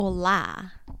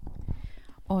Hola.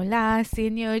 Hola,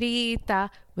 señorita,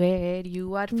 where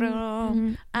you are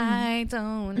from? I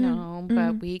don't know,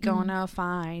 but we gonna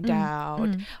find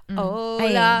out.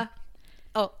 Hola.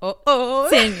 Oh.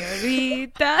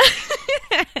 Señorita.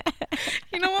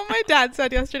 You know what my dad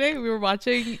said yesterday? We were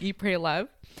watching Eat, Pray, Love.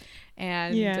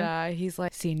 And he's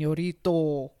like,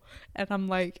 señorito. And I'm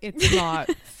like, it's not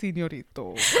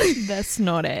señorito. That's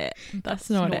not it.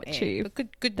 That's not it, Chief.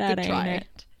 But good That try. ain't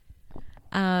it.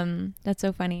 That's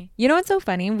so funny. You know what's so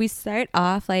funny? We start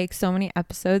off like so many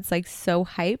episodes like so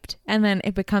hyped, and then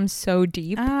it becomes so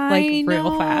deep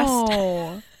real fast.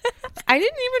 I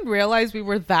didn't even realize we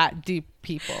were that deep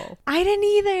people. I didn't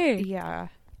either. Yeah.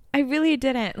 I really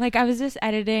didn't. Like, I was just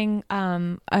editing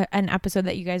an episode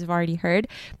that you guys have already heard,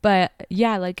 but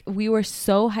yeah, like we were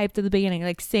so hyped at the beginning,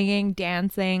 like singing,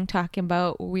 dancing, talking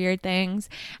about weird things,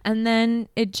 and then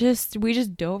we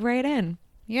just dove right in.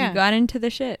 Yeah, we got into the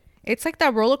shit. It's like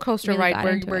that roller coaster Really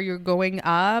ride where you're going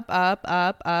up,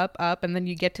 and then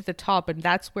you get to the top, and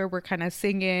that's where we're kind of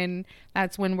singing.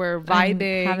 That's when we're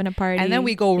vibing, having a party, and then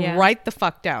we go right the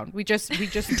fuck down. We just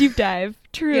deep dive.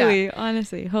 Truly,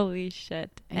 honestly, holy shit.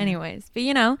 Yeah. Anyways, but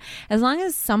you know, as long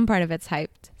as some part of it's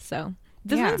hyped, so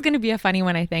this one's gonna be a funny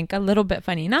one. I think a little bit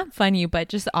funny, not funny, but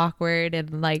just awkward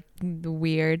and like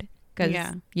weird.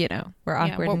 Because you know we're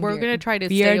awkward. But and we're weird. gonna try to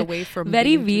weird, stay away from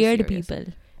very being weird too serious.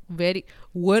 people. Very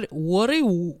what weird.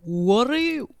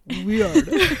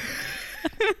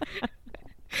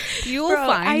 You'll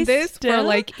find this for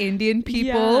like Indian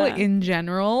people in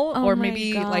general, or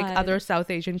maybe like other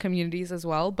South Asian communities as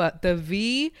well. But the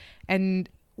V and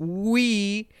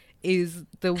we is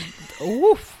the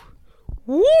woof.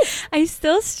 I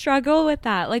still struggle with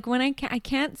that. Like when I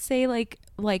can't say like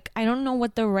I don't know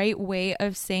what the right way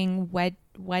of saying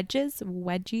wedges.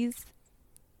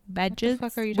 What the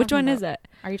fuck are you talking Which one about? Is it?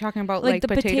 Are you talking about like the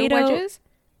potato wedges?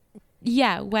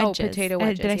 Yeah, wedges. Oh, potato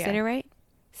wedges. Did I say it right?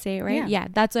 Say it right? Yeah,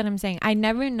 that's what I'm saying. I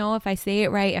never know if I say it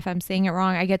right, if I'm saying it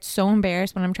wrong. I get so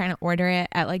embarrassed when I'm trying to order it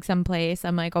at like some place.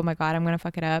 I'm like, oh my God, I'm going to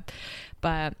fuck it up.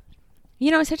 But,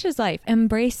 you know, such is life.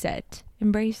 Embrace it.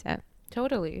 Embrace it.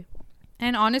 Totally.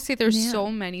 And honestly, there's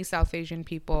so many South Asian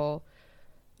people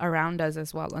around us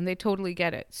as well. And they totally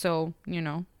get it. So, you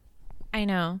know. I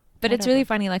know. But it's really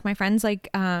funny. Like my friends like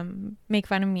make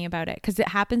fun of me about it because it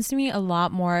happens to me a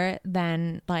lot more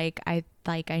than I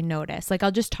notice. Like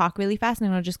I'll just talk really fast and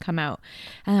it'll just come out,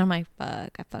 and then I'm like,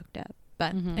 fuck, I fucked up.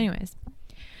 But anyways,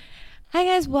 hi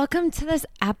guys, welcome to this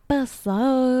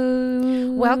episode.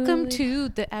 Welcome to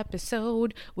the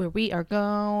episode where we are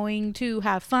going to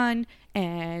have fun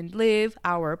and live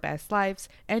our best lives,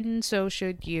 and so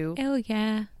should you. Oh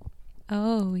yeah.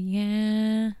 Oh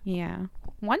yeah. Yeah.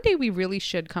 One day we really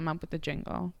should come up with a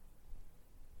jingle.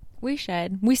 We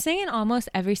should. We sing in almost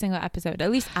every single episode.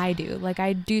 At least I do. Like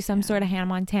I do some sort of Hannah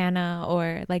Montana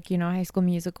or like, you know, High School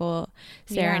Musical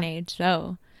serenade.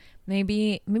 So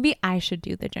maybe I should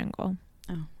do the jingle.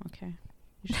 Oh, okay.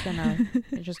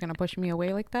 You're just gonna push me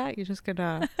away like that? You're just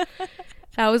gonna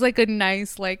that was like a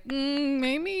nice like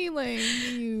maybe like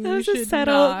you should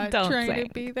not try to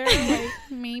be there. Like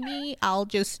maybe I'll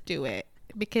just do it.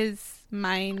 Because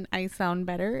mine, I sound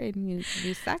better and you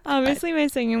suck. Obviously, my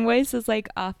singing voice is like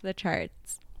off the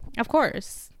charts. Of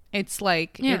course, it's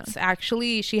like it's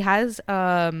actually she has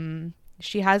a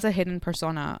hidden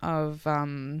persona of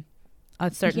a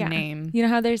certain name. You know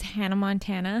how there's Hannah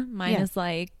Montana? Mine is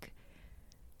like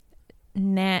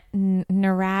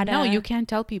Narada. No, you can't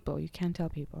tell people.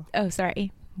 Oh,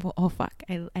 sorry. Well, oh fuck!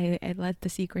 I let the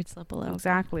secret slip a little.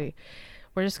 Exactly.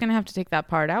 We're just going to have to take that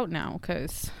part out now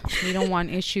because we don't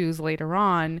want issues later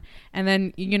on. And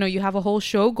then, you know, you have a whole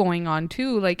show going on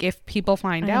too. Like if people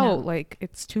find out, like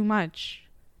it's too much.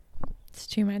 It's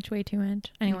too much, way too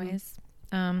much. Anyways,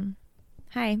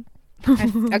 hi.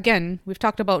 Again, we've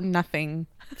talked about nothing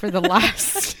for the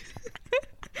last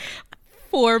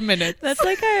 4 minutes.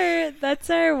 That's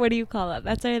our, what do you call it?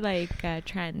 That's our like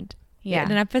trend. Yeah,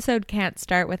 an episode can't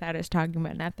start without us talking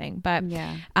about nothing. But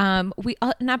an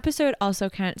episode also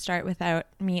can't start without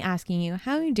me asking you,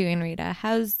 how are you doing, Rita?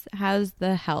 How's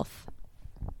the health?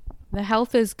 The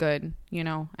health is good, you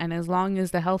know, and as long as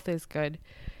the health is good,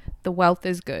 the wealth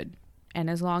is good,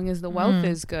 and as long as the wealth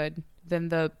is good, then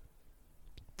the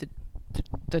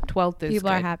 12th is people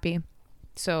good. Are happy.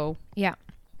 So yeah,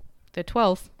 the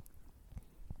 12th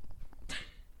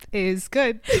is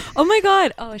good. Oh my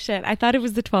God. Oh shit. I thought it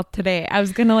was the 12th today. I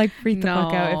was gonna like freak the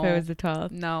fuck out if it was the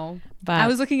 12th. No. But I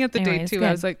was looking at the date too. Good.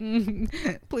 I was like,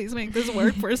 please make this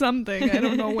work for something. I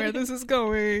don't know where this is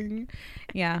going.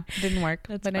 Yeah, didn't work.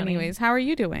 But funny. Anyways, how are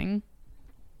you doing?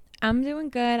 I'm doing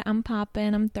good. I'm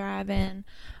popping. I'm thriving.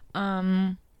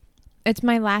 it's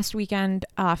my last weekend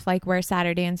off, like where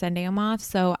Saturday and Sunday I'm off.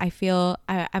 So I feel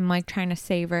I'm like trying to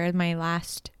savor my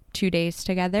last 2 days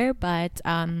together. But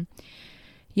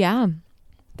yeah,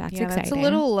 that's exciting. That's a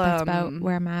little, that's about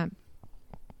where I'm at.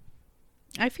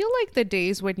 I feel like the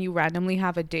days when you randomly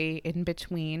have a day in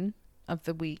between of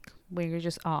the week where you're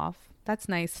just off, that's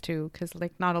nice too, because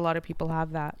like not a lot of people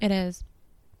have that. It is.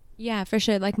 Yeah, for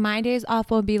sure. Like my days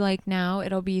off will be like now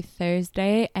it'll be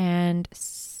Thursday and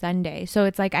Sunday. So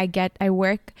it's like I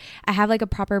have like a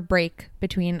proper break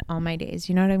between all my days.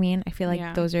 You know what I mean? I feel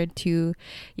like those are two.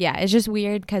 Yeah, it's just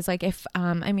weird because like if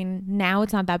I mean now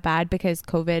it's not that bad because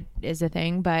COVID is a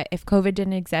thing, but if COVID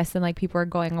didn't exist and like people are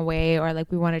going away or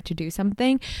like we wanted to do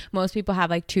something, most people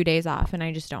have like 2 days off and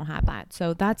I just don't have that.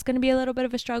 So that's going to be a little bit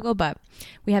of a struggle, but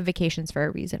we have vacations for a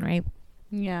reason, right?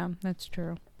 Yeah, that's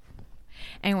true.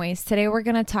 Anyways, today we're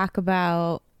going to talk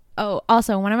about,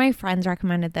 also one of my friends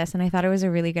recommended this and I thought it was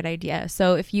a really good idea.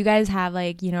 So if you guys have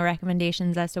like, you know,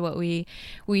 recommendations as to what we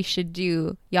should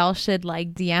do, y'all should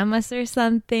like DM us or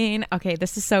something. Okay,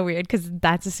 this is so weird because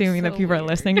that's assuming that people are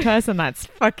listening to us and that's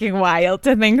fucking wild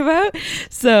to think about.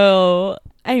 So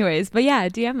anyways, but yeah,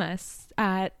 DM us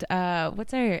at,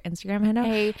 what's our Instagram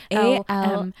handle?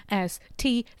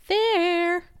 ALMST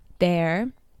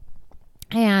there.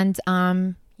 And,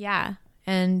 yeah.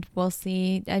 And we'll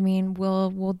see. I mean,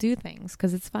 we'll do things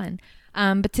because it's fun.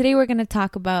 But today we're going to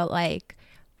talk about like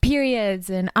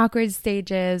periods and awkward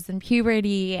stages and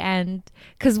puberty, and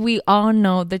because we all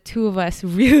know the two of us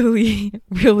really,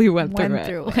 really went through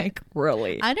it. Like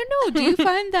really. I don't know. Do you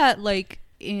find that like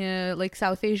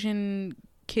South Asian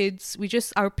kids,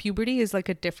 our puberty is like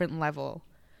a different level?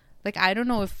 Like I don't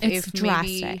know if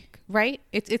drastic. Maybe, right?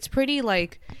 It's pretty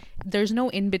like. There's no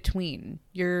in between.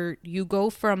 You go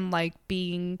from like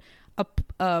being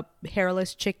a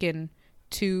hairless chicken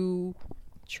to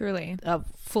truly a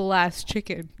full ass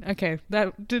chicken. Okay,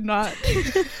 that did not.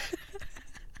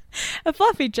 A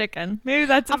fluffy chicken. Maybe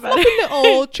that's a fluffy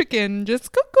little chicken,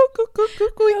 just go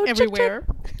everywhere.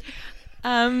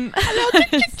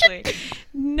 Honestly,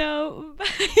 no, but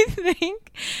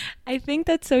I think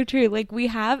that's so true. Like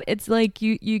it's like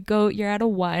you're at a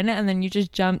 1 and then you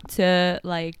just jump to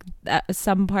like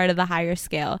some part of the higher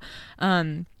scale,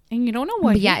 and you don't know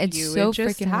what. Yeah, it's so it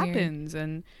just freaking happens,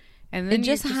 weird. and then it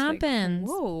just happens. Like,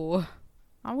 whoa,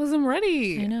 I wasn't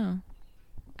ready. I know.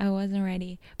 I wasn't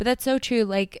ready. But that's so true.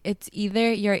 Like it's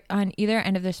either you're on either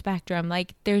end of the spectrum.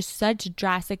 Like there's such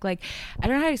drastic, like I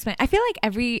don't know how to explain. I feel like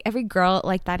every girl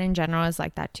like that in general is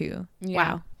like that too. Yeah.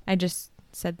 Wow. I just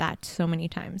said that so many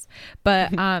times.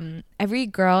 But every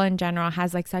girl in general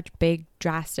has like such big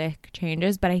drastic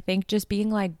changes. But I think just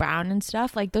being like brown and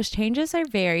stuff, like those changes are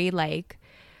very like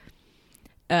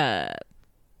I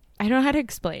don't know how to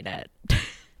explain it.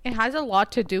 It has a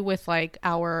lot to do with like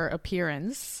our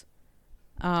appearance.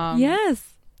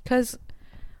 Yes, because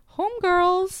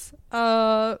homegirls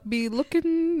be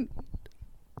looking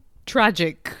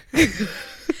tragic.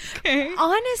 Okay.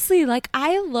 Honestly, like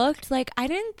I looked like I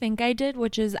didn't think I did,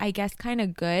 which is I guess kind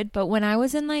of good, but when I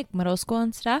was in like middle school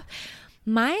and stuff,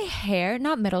 my hair,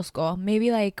 not middle school,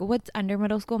 maybe like what's under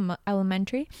middle school,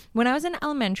 elementary, when I was in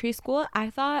elementary school,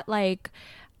 I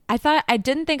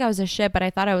didn't think I was a shit, but I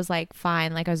thought I was like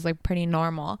fine, like I was like pretty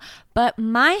normal, but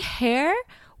my hair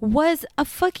was a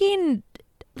fucking,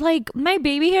 like my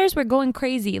baby hairs were going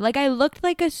crazy. Like I looked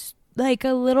like a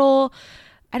little,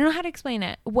 I don't know how to explain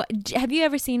it. What, have you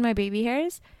ever seen my baby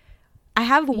hairs? I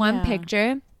have one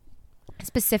picture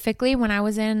specifically when I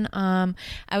was in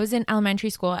elementary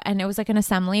school, and it was like an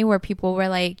assembly where people were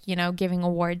like, you know, giving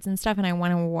awards and stuff, and I won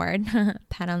an award.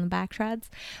 Pat on the back, Shreds.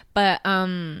 But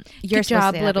your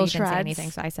job, little Shreds. Didn't say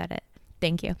anything, so I said it.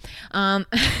 Thank you.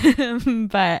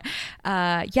 But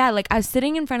yeah, like I was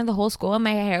sitting in front of the whole school and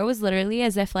my hair was literally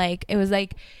as if like it was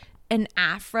like an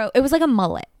afro. It was like a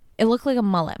mullet. It looked like a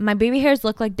mullet. My baby hairs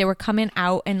looked like they were coming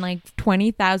out in like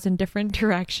 20,000 different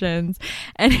directions,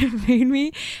 and it made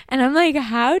me, and I'm like,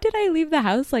 how did I leave the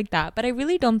house like that? But I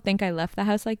really don't think I left the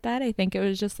house like that. I think it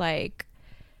was just like,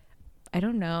 I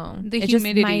don't know. The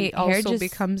humidity also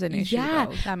becomes an issue. Yeah,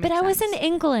 but I was in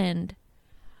England.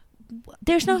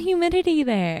 There's no humidity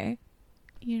there.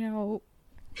 You know,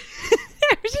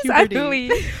 I was just ugly.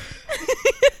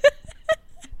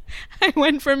 I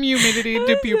went from humidity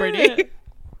to puberty.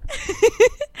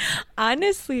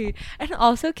 Honestly. And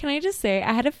also, can I just say,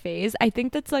 I had a phase, I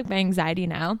think that's like my anxiety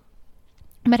now,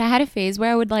 but I had a phase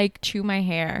where I would like chew my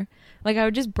hair. Like I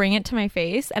would just bring it to my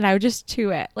face and I would just chew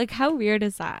it. Like how weird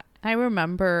is that? I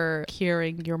remember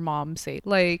hearing your mom say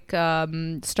like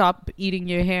stop eating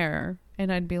your hair,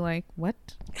 and I'd be like, what?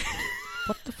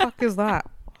 What the fuck is that?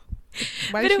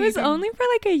 But it was only for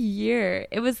like a year.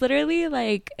 It was literally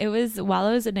like, it was while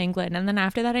I was in England. And then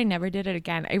after that, I never did it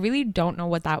again. I really don't know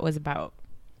what that was about.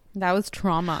 That was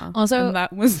trauma. Also, and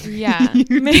that was yeah,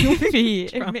 maybe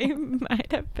it might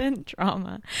have been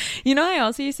trauma. You know, I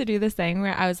also used to do this thing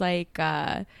where I was like,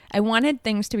 I wanted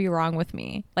things to be wrong with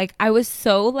me. Like, I was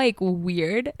so like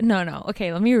weird. No,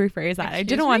 okay, let me rephrase that. I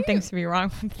didn't want things to be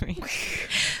wrong with me.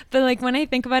 But like when I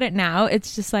think about it now,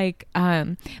 it's just like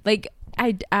I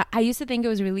used to think it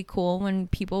was really cool when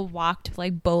people walked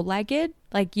like bow-legged,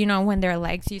 like, you know, when their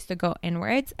legs used to go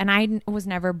inwards, and I was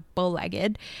never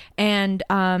bow-legged, and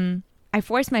I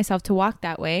forced myself to walk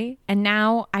that way, and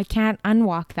now I can't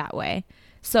unwalk that way.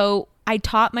 So I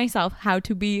taught myself how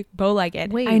to be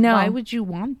bow-legged. Wait, I know. Why would you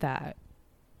want that?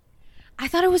 I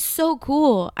thought it was so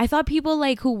cool. I thought people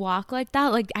like who walk like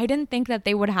that, like I didn't think that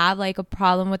they would have like a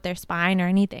problem with their spine or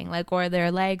anything, like, or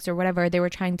their legs or whatever. They were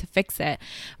trying to fix it,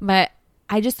 but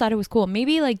I just thought it was cool.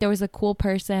 Maybe like there was a cool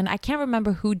person. I can't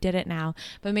remember who did it now,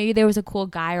 but maybe there was a cool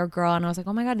guy or girl, and I was like,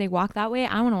 oh my God, they walk that way.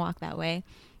 I want to walk that way.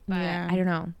 But yeah. I don't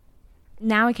know.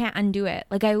 Now I can't undo it.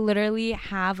 Like I literally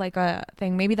have like a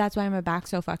thing. Maybe that's why my back's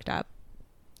so fucked up.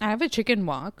 I have a chicken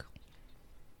walk.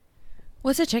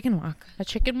 What's a chicken walk? A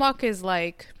chicken walk is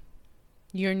like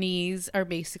your knees are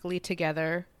basically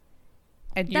together,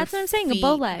 and that's what I'm saying. A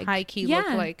bow leg. High key look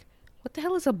like. What the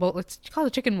hell is a bow? It's called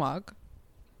a chicken walk.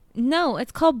 No,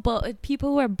 it's called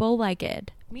people who are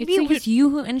bow-legged. Maybe it was you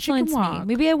who influenced me.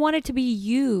 Maybe I wanted to be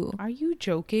you. Are you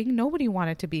joking? Nobody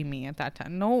wanted to be me at that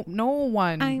time. No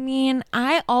one. I mean,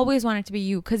 I always wanted to be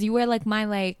you because you were like my,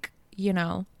 like, you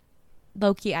know,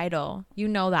 low-key idol. You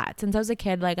know that. Since I was a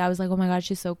kid, like, I was like, oh my God,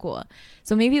 she's so cool.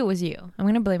 So maybe it was you. I'm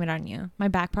going to blame it on you. My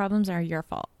back problems are your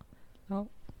fault. Oh.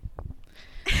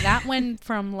 That went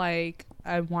from, like,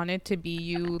 I wanted to be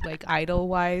you, like,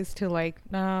 idol-wise to, like,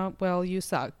 nah, well, you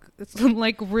suck. It's,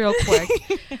 like, real quick.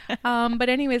 But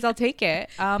anyways, I'll take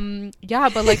it. Yeah,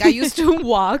 but, like, I used to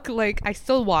walk, like, I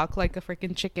still walk like a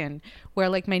freaking chicken, where,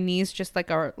 like, my knees just,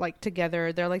 like, are, like,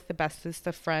 together. They're, like, the bestest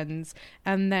of friends.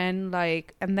 And then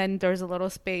there's a little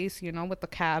space, you know, with the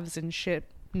calves and shit.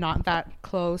 Not that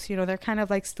close, you know, they're kind of,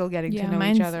 like, still getting to know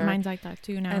each other. Mine's like that,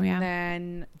 too, now, and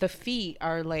then the feet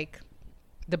are, like,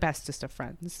 the bestest of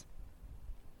friends.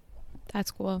 That's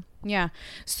cool. Yeah.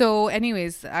 So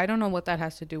anyways, I don't know what that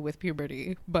has to do with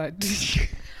puberty, but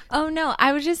oh no,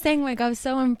 I was just saying, like, I was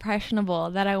so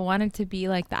impressionable that I wanted to be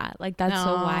like that. Like, that's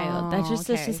so wild. That's just,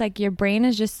 okay. It's just like your brain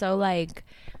is just so like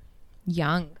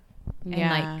young and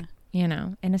like, you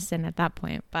know, innocent at that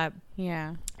point. But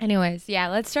yeah. Anyways, yeah,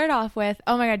 let's start off with,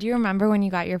 oh my God, do you remember when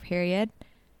you got your period?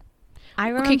 I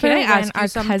remember can I ask when you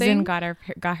our cousin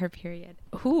got her period.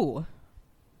 Who?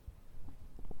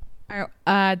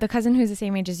 The cousin who's the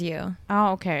same age as you.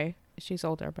 Oh, okay. She's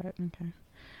older, but okay.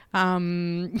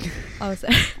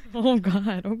 Oh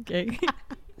God, okay.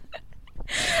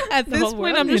 At this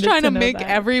point, I'm just trying to make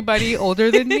everybody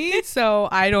older than me, so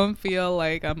I don't feel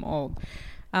like I'm old.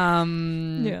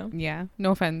 Yeah.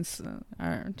 No offense.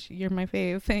 You're my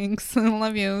fave. Thanks.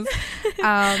 Love yous.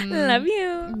 Love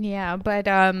you. Yeah, but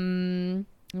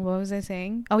what was I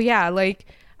saying? Oh yeah, like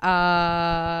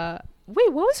wait,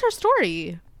 what was her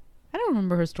story? I don't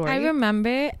remember her story. I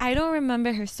don't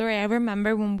remember her story. I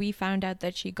remember when we found out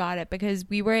that she got it because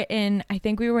I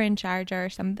think we were in Sharjah or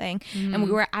something,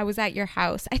 and I was at your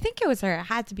house. I think it was her. It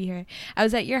had to be her. I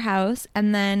was at your house,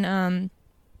 and then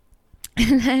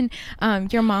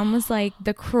your mom was like,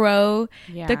 the crow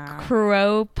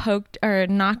poked or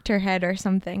knocked her head or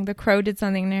something. The crow did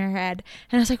something to her head,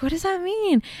 and I was like, what does that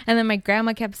mean? And then my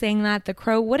grandma kept saying that the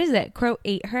crow, what is it? Crow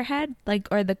ate her head, like,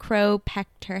 or the crow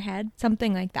pecked her head,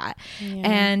 something like that. Yeah.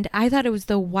 And I thought it was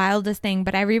the wildest thing,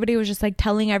 but everybody was just like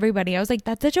telling everybody. I was like,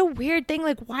 that's such a weird thing.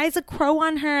 Like, why is a crow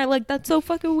on her? Like, that's so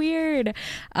fucking weird.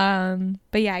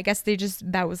 But yeah, I guess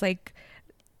that was like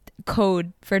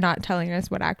code for not telling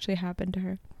us what actually happened to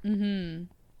her.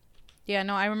 Yeah,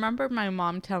 no, I remember my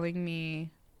mom telling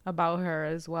me about her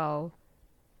as well,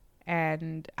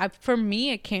 and for me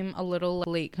it came a little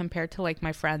late compared to like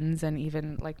my friends and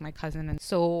even like my cousin, and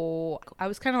so I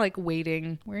was kind of like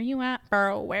waiting, where you at,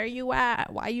 bro? Where you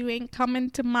at? Why you ain't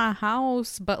coming to my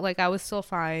house? But like I was still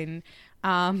fine.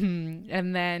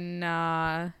 And then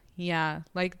yeah,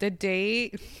 like the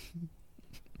day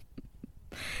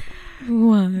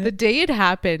what? The day it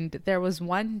happened, there was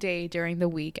one day during the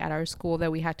week at our school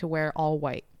that we had to wear all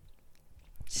white.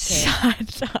 Okay.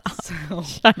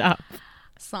 Shut up.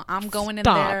 So I'm going in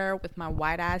there with my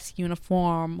white ass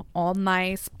uniform, all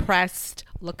nice, pressed,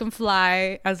 looking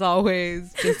fly as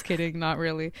always. Just kidding, not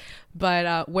really.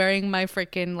 But wearing my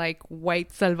freaking like white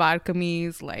salwar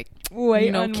kameez, like, white,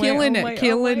 you know, killing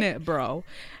it, bro.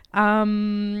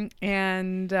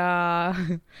 And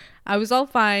I was all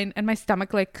fine, and my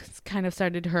stomach like kind of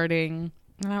started hurting,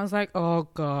 and I was like, oh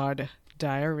God,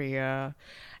 diarrhea.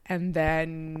 And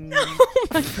then oh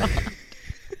my God.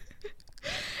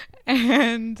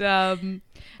 and then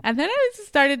I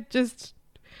started just,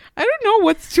 I don't know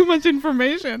what's too much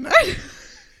information.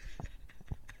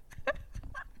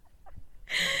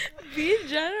 Be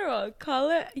general. Call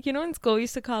it, you know, in school we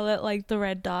used to call it like the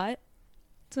red dot.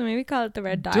 So maybe call it the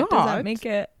red dot. Does that make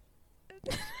it?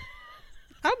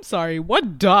 I'm sorry,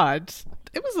 what dot?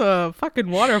 It was a fucking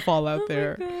waterfall out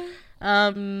there.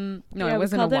 No, yeah, it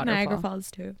wasn't a waterfall. Niagara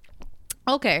Falls too.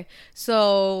 Okay,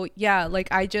 so yeah,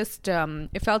 like I just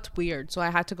it felt weird, so I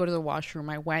had to go to the washroom.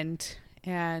 I went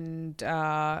and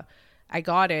I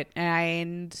got it,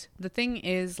 and the thing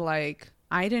is, like,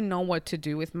 I didn't know what to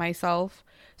do with myself,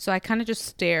 so I kind of just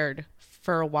stared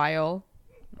for a while,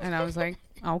 and I was like,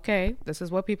 okay, this is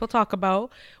what people talk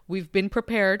about. We've been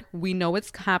prepared. We know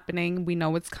it's happening. We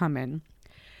know it's coming.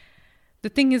 The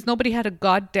thing is, nobody had a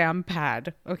goddamn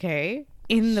pad, okay,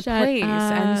 in the place.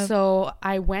 And so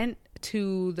I went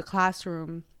to the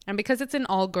classroom, and because it's an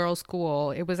all-girls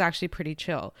school, it was actually pretty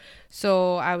chill.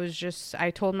 So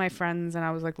I told my friends, and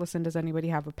I was like, listen, does anybody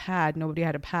have a pad? Nobody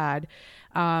had a pad.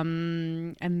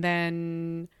 And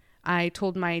then I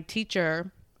told my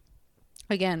teacher,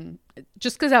 again,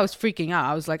 just because I was freaking out,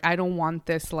 I was like, I don't want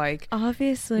this, like,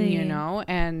 obviously, you know.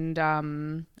 And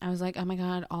I was like, oh my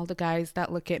God, all the guys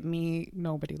that look at me,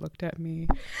 nobody looked at me.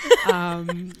 Are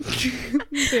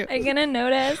you gonna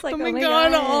notice? Like, oh my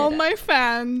God, all my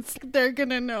fans, they're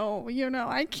gonna know, you know,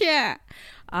 I can't.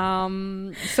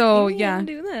 So yeah,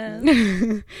 do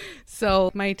that.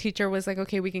 So my teacher was like,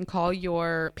 okay, we can call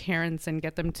your parents and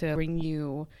get them to bring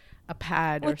you a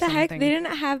pad or something. What the heck? They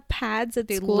didn't have pads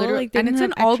at school? Like, and it's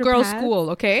an all-girls school,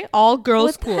 okay?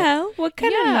 All-girls school. What the hell? What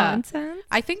kind of nonsense?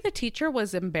 I think the teacher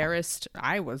was embarrassed.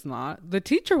 I was not. The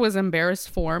teacher was embarrassed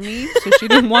for me, so she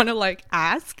didn't want to, like,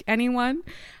 ask anyone.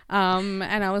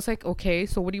 And I was like, okay,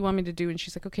 so what do you want me to do? And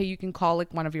she's like, okay, you can call,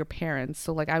 like, one of your parents.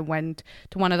 So, like, I went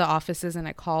to one of the offices and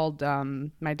I called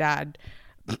my dad.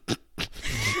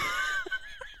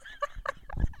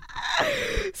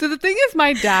 So the thing is,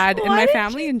 my dad and my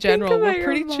family in general were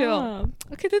pretty chill.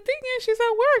 Okay, the thing is, she's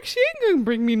at work. She ain't gonna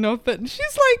bring me nothing.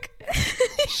 She's like,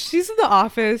 she's in the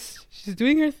office. She's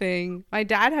doing her thing. My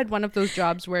dad had one of those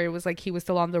jobs where it was like he was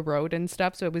still on the road and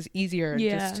stuff, so it was easier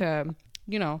just to,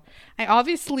 you know. I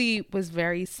obviously was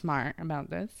very smart about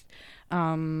this.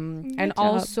 And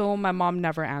also, my mom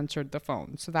never answered the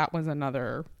phone, so that was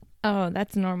another. Oh,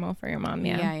 that's normal for your mom.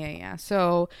 Yeah.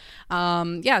 So,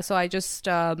 so I just,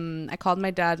 I called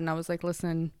my dad and I was like,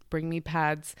 listen, bring me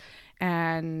pads.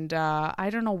 And I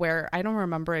don't know where, I don't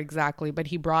remember exactly, but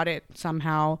he brought it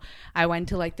somehow. I went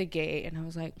to like the gate and I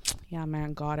was like, yeah,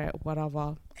 man, got it.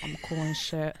 Whatever. I'm cool and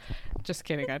shit. Just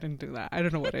kidding. I didn't do that. I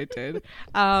don't know what I did.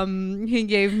 He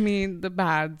gave me the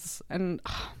pads and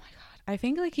oh my God, I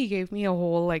think like he gave me a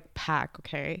whole like pack.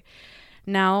 Okay.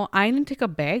 Now, I didn't take a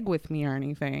bag with me or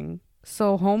anything.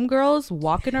 So, homegirl's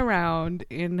walking around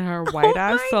in her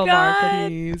white-ass salwar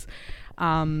kameez.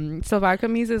 Salwar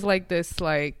kameez is like this,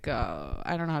 like,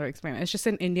 I don't know how to explain it. It's just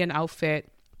an Indian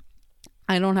outfit.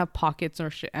 I don't have pockets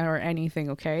or anything,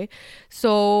 okay?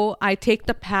 So, I take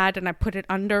the pad and I put it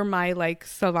under my, like,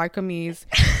 salwar kameez.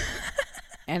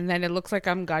 And then it looks like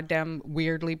I'm goddamn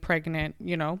weirdly pregnant,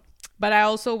 you know? But I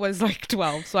also was like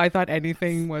 12, so I thought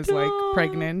anything was like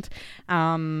pregnant.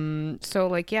 So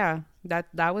like, yeah,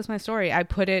 that was my story. I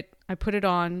put it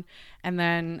on, and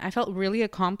then I felt really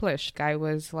accomplished. I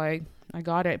was like, I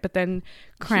got it. But then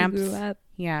cramps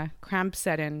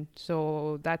set in.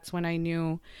 So that's when I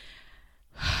knew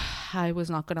I was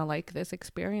not gonna like this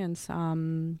experience.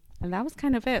 And that was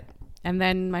kind of it. And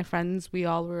then my friends, we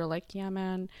all were like, yeah,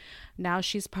 man, now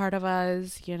she's part of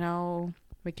us, you know.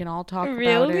 We can all talk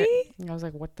about it. I was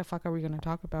like, what the fuck are we going to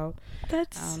talk about?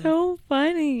 That's so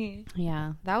funny.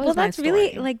 Yeah, that was my story.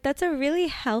 Really, like, that's a really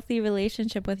healthy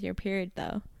relationship with your period,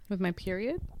 though. With my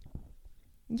period?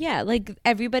 Yeah, like,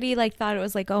 everybody, like, thought it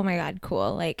was like, oh my God,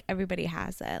 cool. Like, everybody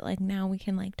has it. Like, now we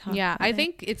can, like, talk about I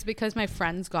think it's because my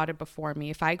friends got it before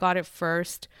me. If I got it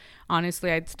first,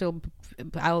 honestly,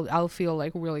 I'll feel,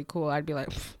 like, really cool. I'd be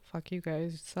like, fuck you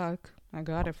guys, you suck. I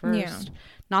got it first. Yeah.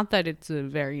 Not that it's a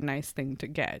very nice thing to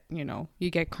get, you know. You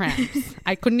get cramps.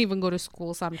 I couldn't even go to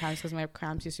school sometimes because my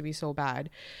cramps used to be so bad.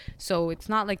 So it's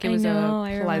not like it was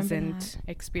a pleasant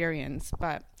experience.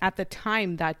 But at the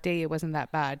time, that day, it wasn't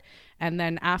that bad. And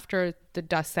then after the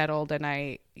dust settled and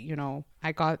I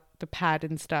got the pad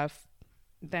and stuff,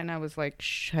 then I was like,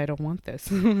 I don't want this.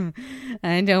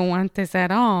 I don't want this at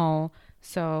all.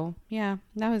 So yeah,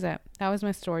 that was it. That was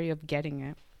my story of getting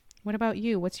it. What about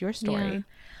you? What's your story?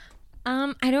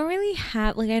 Yeah. I don't really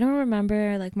have, like, I don't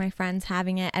remember, like, my friends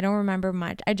having it. I don't remember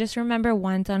much. I just remember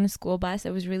once on a school bus,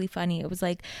 it was really funny. It was,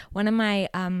 like, one of my,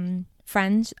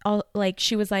 friends, all, like,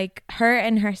 she was, like, her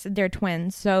and they're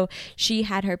twins. So she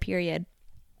had her period.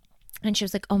 And she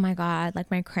was like, oh my God, like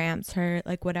my cramps hurt,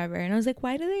 like whatever. And I was like,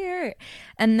 why do they hurt?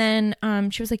 And then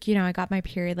she was like, I got my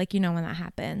period, like, when that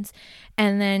happens.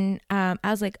 And then I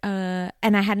was like, and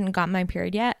I hadn't got my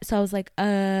period yet. So I was like,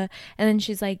 and then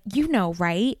she's like,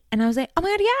 right? And I was like, oh my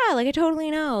God, yeah, like I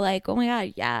totally know. Like, oh my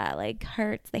God, yeah, like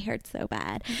they hurt so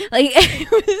bad. Like,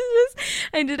 it was just,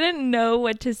 I didn't know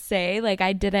what to say. Like,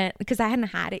 I didn't, because I hadn't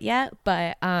had it yet,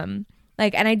 but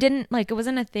like, and I didn't, like, it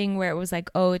wasn't a thing where it was like,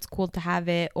 oh, it's cool to have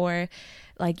it, or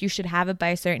like you should have it by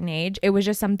a certain age. It was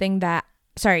just something that,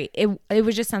 it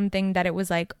was just something that it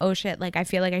was like, oh shit, like I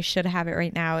feel like I should have it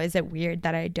right now. Is it weird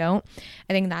that I don't?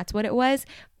 I think that's what it was.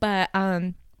 But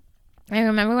I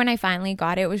remember when I finally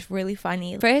got it, it was really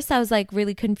funny. First, I was like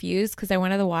really confused because I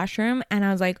went to the washroom and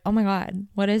I was like, oh my God,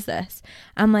 what is this?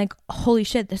 I'm like, holy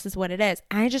shit, this is what it is.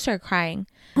 And I just started crying.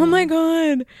 Oh my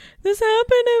God, this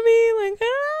happened to me. Like,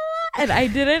 and I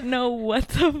didn't know what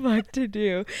the fuck to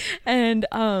do. And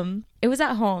it was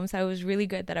at home, so it was really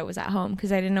good that I was at home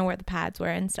because I didn't know where the pads were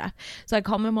and stuff. So I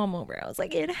called my mom over. I was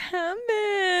like, it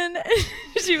happened.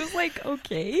 She was like,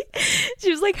 okay. She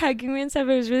was like hugging me and stuff.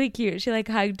 It was really cute. She like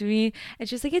hugged me and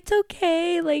she was like, it's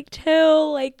okay, like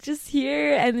chill, like just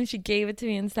here. And then she gave it to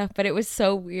me and stuff. But it was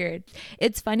so weird.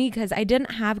 It's funny because I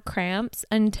didn't have cramps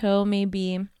until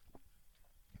maybe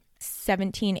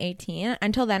 17, 18.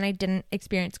 Until then I didn't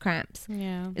experience cramps.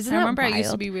 Yeah. Isn't I remember wild? I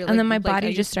used to be really, and then my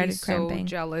body just started cramping.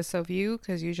 So jealous of you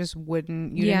because you just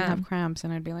didn't have cramps,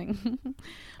 and I'd be like,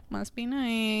 must be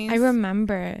nice. I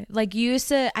remember like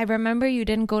I remember you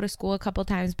didn't go to school a couple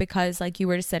times because like you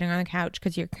were just sitting on the couch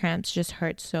because your cramps just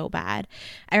hurt so bad.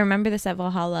 I remember this at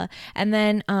Valhalla. And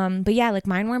then but yeah, like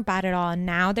mine weren't bad at all.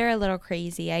 Now they're a little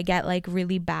crazy. I get like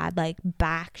really bad like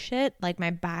back shit, like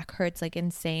my back hurts like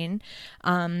insanely,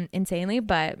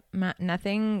 but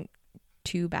nothing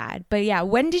too bad. But yeah,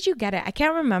 when did you get it? I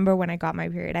can't remember when I got my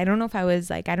period. I don't know if I was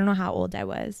like, I don't know how old I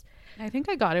was. I think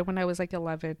I got it when I was like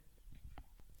 11.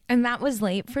 And that was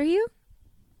late for you?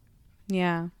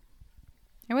 Yeah.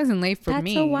 It wasn't late for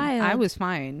me. That's so wild. I was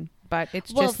fine, but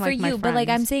it's just like for you, but like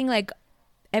I'm saying like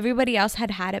everybody else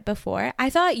had it before. I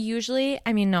thought usually,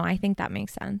 I mean, no, I think that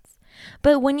makes sense.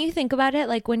 But when you think about it,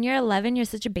 like when you're 11, you're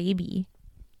such a baby.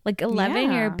 Like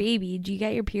 11, you're a baby. Do you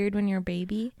get your period when you're a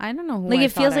baby? I don't know who like I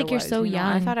it feels like you're so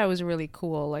young. I thought I was really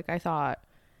cool. Like I thought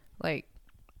like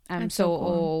I'm so cool.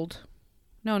 Old.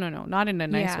 No, not in a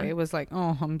nice way. It was like,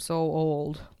 oh, I'm so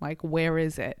old. Like, where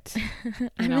is it?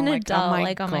 I'm an adult. Oh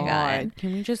my God.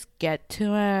 Can we just get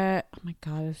to it? Oh my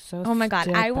God, it's so Oh my God.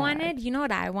 I wanted, you know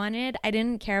what I wanted? I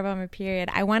didn't care about my period.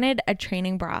 I wanted a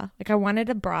training bra. Like, I wanted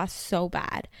a bra so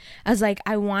bad. I was like,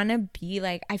 I want to be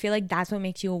like, I feel like that's what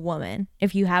makes you a woman.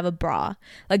 If you have a bra.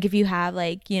 Like, if you have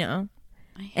like, and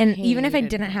even if I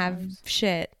didn't have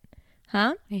shit.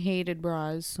 Huh? I hated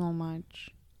bras so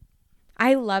much.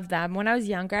 I love them. When I was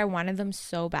younger, I wanted them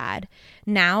so bad.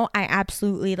 Now, I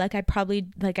absolutely, like, I probably,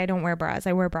 like, I don't wear bras.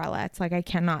 I wear bralettes. Like, I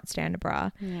cannot stand a bra.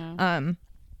 Yeah.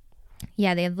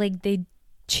 Yeah, they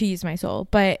cheese my soul.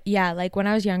 But, yeah, like, when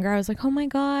I was younger, I was like, oh, my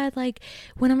God, like,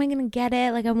 when am I going to get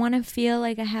it? Like, I want to feel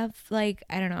like I have, like,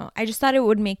 I don't know. I just thought it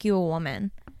would make you a woman.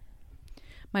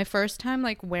 My first time,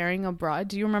 like, wearing a bra.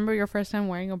 Do you remember your first time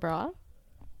wearing a bra?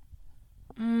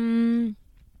 No.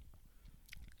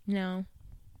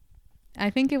 I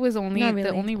think it was only really. The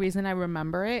only reason I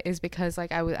remember it is because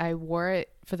like I wore it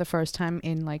for the first time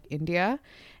in like India,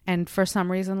 and for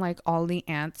some reason like all the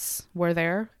aunts were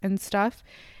there and stuff,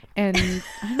 and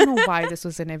I don't know why this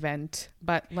was an event,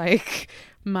 but like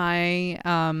my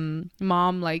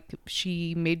mom, like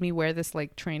she made me wear this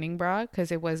like training bra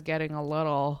because it was getting a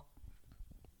little,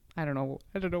 I don't know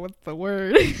what's the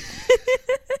word. It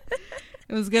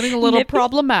was getting a little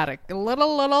problematic, a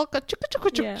little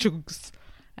yeah.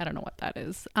 I don't know what that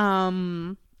is.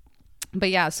 But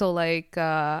yeah, so like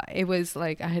it was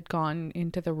like I had gone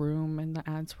into the room and the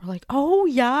aunts were like, "Oh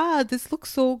yeah, this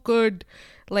looks so good."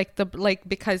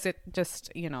 Because it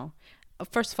just,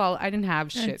 first of all, I didn't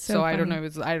have shit, so I don't know.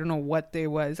 I don't know what they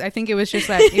was. I think it was just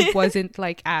that it wasn't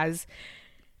like as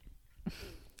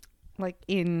like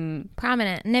in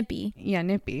prominent, nippy. Yeah,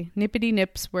 nippity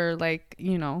nips were like,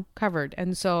 covered.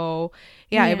 And so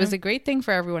yeah, it was a great thing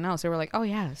for everyone else. They were like, oh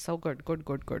yeah, so good,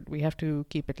 we have to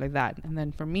keep it like that. And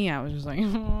then for me, I was just like,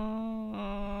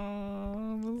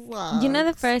 oh, this sucks. You know,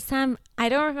 the first time, I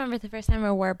don't remember the first time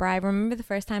I wore a bra. I remember the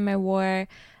first time I wore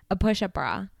a push-up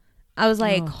bra. I was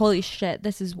like, holy shit,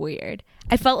 this is weird.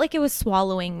 I felt like it was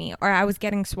swallowing me, or I was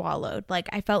getting swallowed. Like,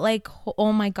 I felt like,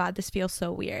 oh my God, this feels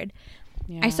so weird.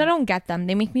 Yeah. I still don't get them.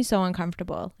 They make me so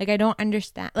uncomfortable. Like, I don't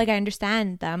understand. Like, I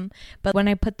understand them, but when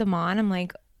I put them on, I'm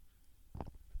like,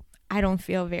 I don't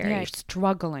feel very... Yeah,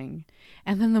 struggling.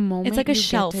 And then the moment it's like a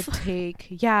shelf. Get to take...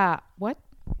 Yeah. What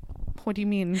do you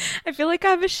mean? I feel like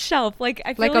I have a shelf. Like,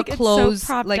 I feel like a close, it's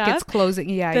so propped like up it's closing.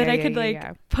 Yeah, that I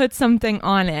could put something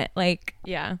on it. Like,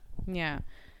 yeah. Yeah.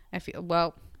 I feel,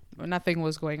 well, nothing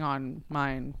was going on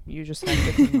mine. You just had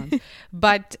different ones.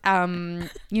 But,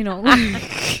 you know...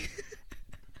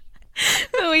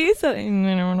 The way you said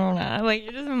like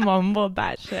you just mumbled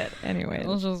that shit. Anyway,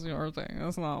 it's just your thing.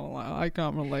 It's not. I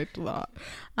can't relate to that.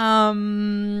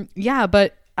 Yeah,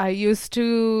 but I used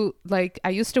to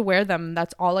wear them.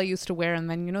 That's all I used to wear. And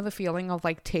then, you know, the feeling of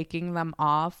like taking them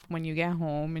off when you get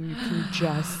home and you can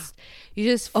you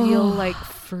just feel like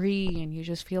free, and you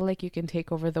just feel like you can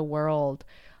take over the world.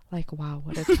 Like, wow,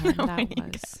 what a time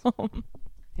that was.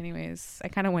 Anyways, I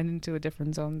kind of went into a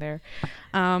different zone there.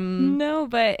 No,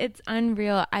 but it's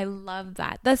unreal. I love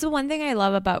that. That's the one thing I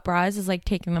love about bras is like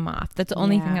taking them off. That's the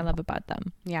only thing I love about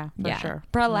them. Yeah, for sure.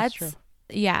 Bralettes.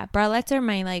 Yeah, bralettes are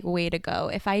my like way to go.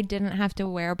 If I didn't have to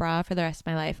wear a bra for the rest of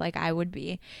my life, like I would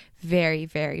be very,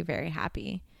 very, very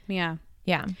happy. Yeah.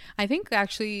 Yeah. I think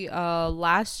actually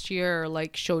last year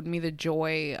like showed me the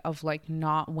joy of like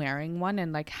not wearing one,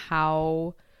 and like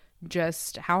how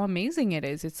amazing it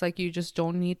is. It's like you just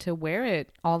don't need to wear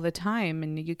it all the time,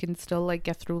 and you can still like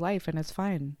get through life, and it's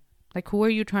fine. Like, who are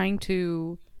you trying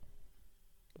to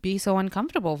be so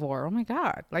uncomfortable for? Oh my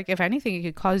God. Like, if anything, it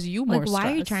could cause you more stress.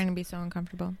 Why are you trying to be so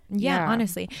uncomfortable? Yeah,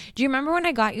 honestly. Do you remember when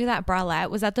I got you that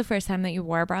bralette? Was that the first time that you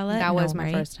wore a bralette? That was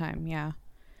my first time. Yeah.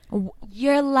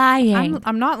 You're lying.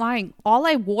 I'm not lying. All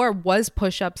I wore was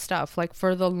push-up stuff. Like,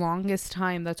 for the longest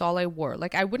time, that's all I wore.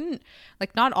 Like, I wouldn't,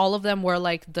 like, not all of them were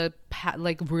like the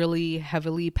really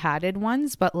heavily padded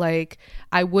ones, but like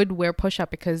I would wear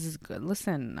push-up because,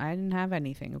 listen, I didn't have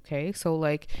anything. Okay, so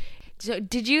like,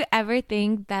 did you ever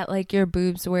think that like your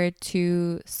boobs were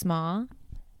too small?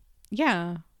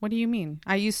 Yeah. What do you mean?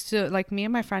 I used to, like, me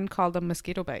and my friend called them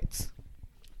mosquito bites.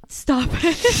 Stop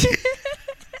it.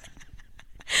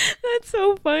 That's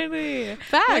so funny.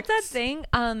 Facts. What's that thing?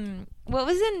 What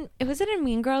was it in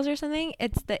Mean Girls or something?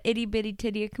 It's the Itty Bitty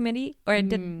Titty Committee, or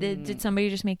did somebody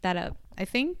just make that up? I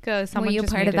think someone. Were you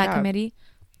just part made of that up. committee?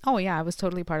 Oh yeah, I was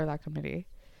totally part of that committee.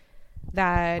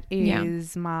 That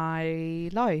is my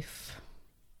life.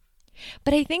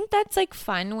 But I think that's like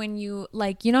fun when you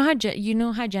like, you know how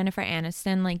Jennifer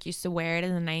Aniston like used to wear it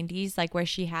in the 90s, like where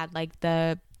she had like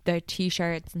the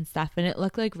t-shirts and stuff, and it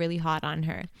looked like really hot on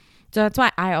her. So that's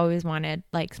why I always wanted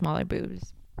like smaller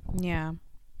boobs. Yeah.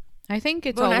 I think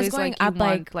it's always like you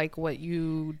want like what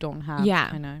you don't have. Yeah.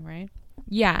 Kind of, right?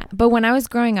 Yeah. But when I was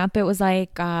growing up, it was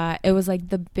like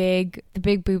the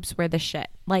big boobs were the shit.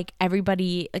 Like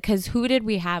everybody, because who did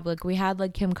we have? Like we had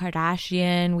like Kim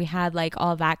Kardashian. We had like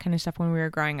all that kind of stuff when we were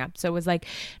growing up. So it was like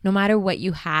no matter what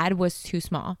you had was too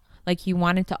small. Like you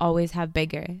wanted to always have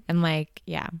bigger. And like,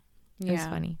 it was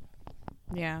funny.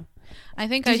 Yeah. I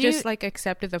think I just like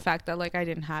accepted the fact that like I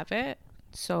didn't have it.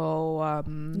 So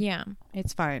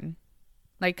it's fine.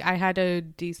 Like I had a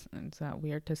decent, it's not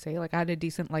weird to say, like I had a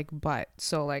decent like butt.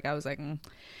 So like I was like, you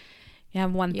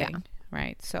have one thing,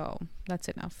 right? So that's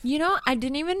enough. You know, I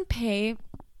didn't even pay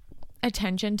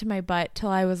attention to my butt till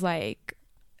I was like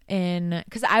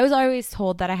because I was always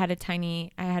told that I had a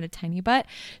tiny butt.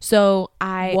 So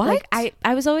I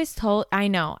was always told, I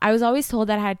was always told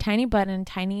that I had a tiny butt and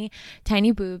tiny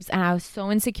boobs, and I was so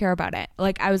insecure about it.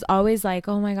 Like I was always like,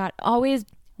 oh my God, always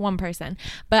one person,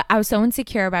 but I was so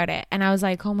insecure about it, and I was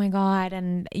like, oh my God.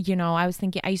 And you know, I used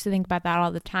to think about that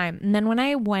all the time. And then when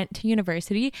I went to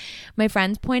university, my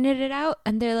friends pointed it out,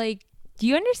 and they're like, do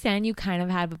you understand you kind of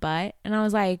have a butt? And I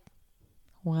was like,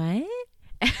 what?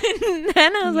 And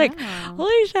then I was like,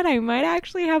 holy shit, I might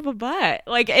actually have a butt.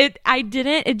 Like it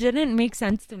didn't make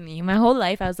sense to me. My whole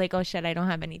life I was like, oh shit, I don't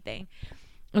have anything.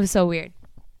 It was so weird.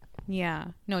 Yeah.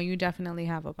 No, you definitely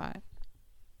have a butt.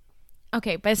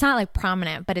 Okay, but it's not like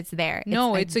prominent, but it's there.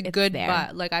 It's a good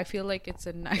butt. Like I feel like it's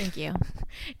a nice. Thank you.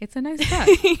 It's a nice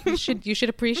butt. You should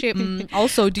appreciate.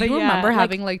 Also, do you remember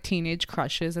having like teenage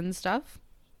crushes and stuff?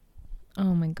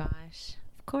 Oh my gosh!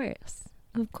 Of course.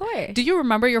 Do you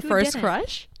remember your first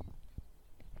crush?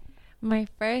 My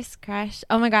first crush.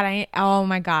 Oh my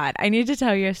god. I need to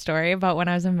tell you a story about when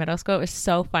I was in middle school. It was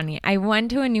so funny. I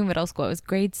went to a new middle school. It was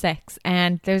grade 6,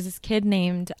 and there's this kid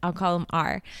named, I'll call him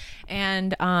R.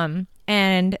 And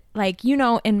like, you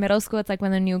know, in middle school, it's like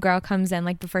when the new girl comes in,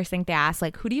 like the first thing they ask,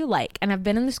 like, who do you like? And I've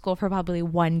been in the school for probably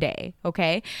one day,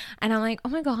 okay? And I'm like, oh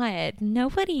my god,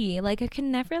 nobody. Like, I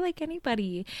can never like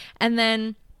anybody. And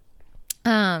then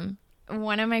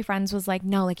one of my friends was like,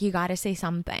 no, like, you gotta say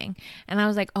something. And I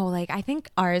was like, oh, like, I think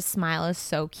R's smile is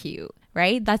so cute,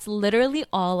 right? That's literally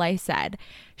all I said.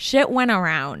 Shit went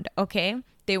around, okay?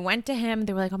 They went to him.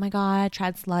 They were like, oh my god,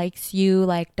 Trads likes you,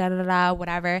 like, da da da,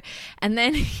 whatever. And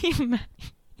then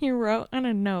he wrote on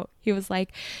a note, he was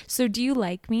like, so do you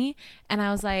like me? And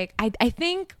I was like, I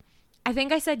think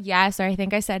I said yes, or I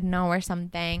think I said no or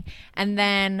something. And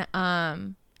then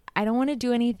I don't want to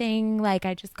do anything, like,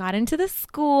 I just got into the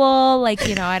school, like,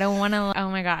 you know, I don't want to, oh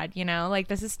my god, you know,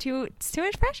 like, it's too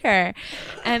much pressure.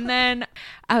 And then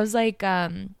I was like,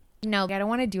 no, I don't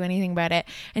want to do anything about it.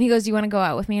 And he goes, do you want to go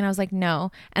out with me? And I was like,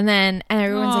 no. And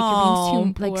everyone's like, you're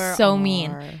being too, like, so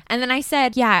mean. And then I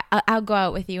said, yeah, I'll go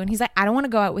out with you. And he's like, I don't want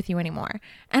to go out with you anymore.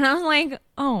 And I was like,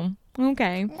 oh,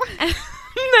 okay.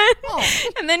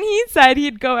 And then he said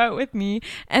he'd go out with me,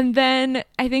 and then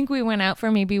I think we went out for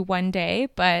maybe one day,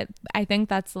 but I think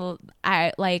that's a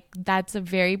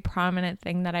very prominent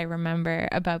thing that I remember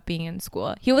about being in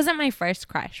school. He wasn't my first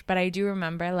crush, but I do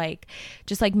remember, like,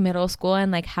 just like middle school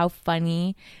and like how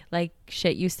funny like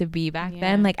shit used to be back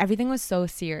then. Like, everything was so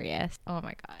serious. Oh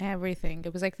my god, everything.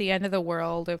 It was like the end of the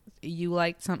world if you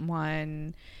liked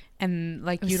someone and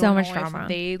like you don't so know much if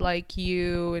they like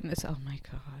you, and it's, oh my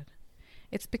god.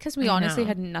 It's because we honestly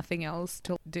had nothing else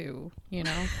to do, you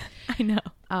know? I know.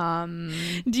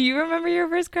 Do you remember your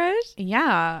first crush?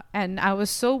 Yeah. And I was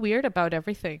so weird about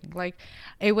everything. Like,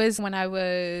 it was when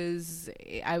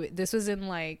this was in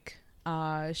like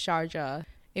Sharjah.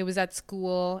 It was at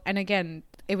school. And again,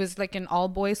 it was like an all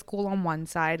boys school on one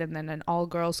side and then an all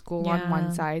girls school on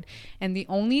one side. And the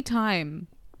only time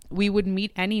we would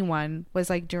meet anyone was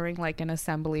like during like an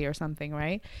assembly or something,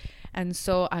 right? And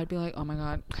so I'd be like, oh my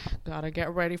god, gotta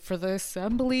get ready for the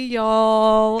assembly,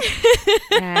 y'all.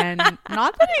 And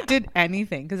not that I did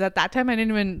anything, because at that time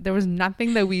there was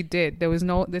nothing that we did. It's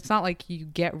not like you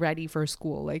get ready for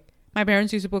school. Like, my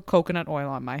parents used to put coconut oil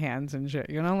on my hands and shit,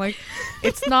 you know? Like,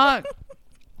 it's not,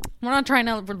 we're not trying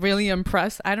to really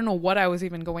impress. I don't know what I was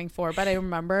even going for, but I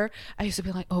remember I used to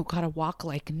be like, oh, gotta walk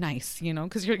like nice, you know?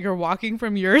 Because you're walking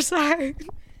from your side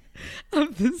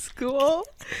of the school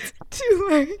to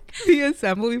like the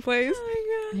assembly place. Oh my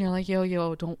god. And you're like,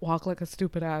 yo, don't walk like a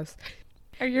stupid ass.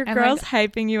 Are your girls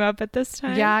hyping you up at this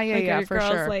time? Yeah, like, for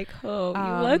sure. Like, oh, you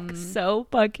look so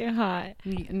fucking hot.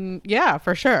 Yeah,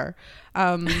 for sure.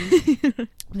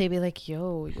 They'd be like,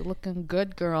 yo, you looking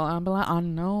good, girl. And I'd be like, oh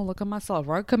no, look at myself.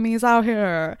 Work me's out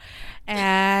here.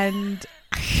 And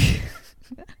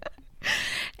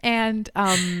and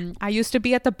I used to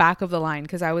be at the back of the line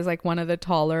because I was like one of the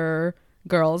taller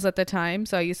girls at the time,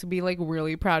 so I used to be like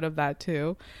really proud of that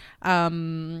too.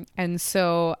 And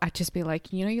so I'd just be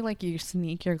like, you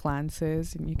sneak your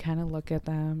glances and you kind of look at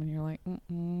them and you're like,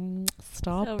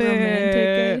 stop so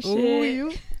it,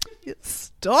 ooh, you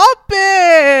stop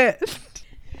it.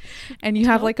 And you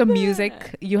have like a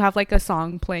music, you have like a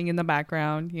song playing in the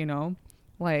background, you know,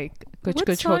 like Kuch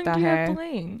Kuch Hota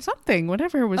Hai, something,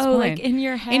 whatever was playing. Like in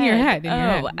your head. In your head.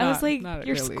 I was like,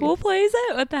 your school plays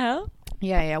it? What the hell?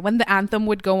 Yeah. When the anthem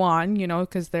would go on, you know,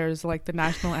 because there's like the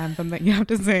national anthem that you have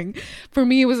to sing. For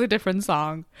me, it was a different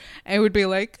song. It would be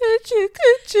like,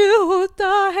 Kuch Hota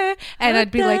Hai, and I'd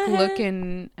be like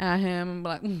looking at him and be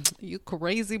like, you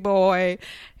crazy boy.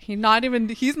 He's not doing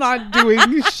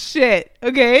shit.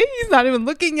 Okay, he's not even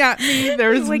looking at me.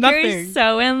 There's like, nothing. You're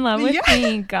so in love with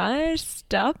me. Gosh,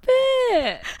 stop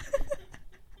it.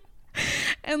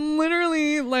 And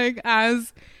literally, like,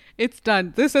 as it's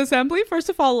done, this assembly, first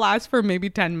of all, lasts for maybe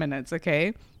 10 minutes,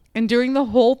 okay? And during the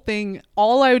whole thing,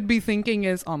 all I would be thinking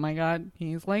is, oh my god,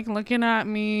 he's like looking at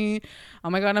me.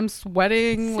 Oh my god, I'm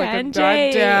sweating like a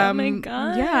goddamn. Oh my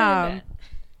god. Yeah.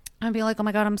 I'd be like, oh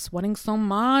my god, I'm sweating so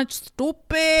much.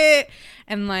 Stupid.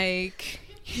 And like,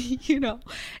 you know,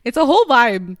 it's a whole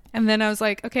vibe. And then I was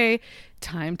like, okay,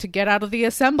 time to get out of the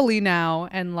assembly now.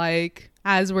 And like,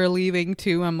 as we're leaving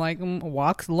too, I'm like,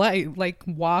 walk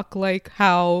like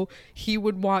how he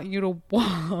would want you to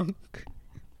walk.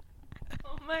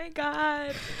 Oh my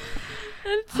god,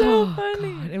 that's so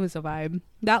funny. God, it was a vibe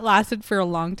that lasted for a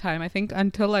long time. I think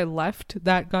until I left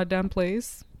that goddamn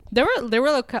place. There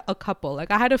were a couple.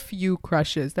 Like, I had a few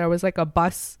crushes. There was like a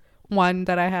bus one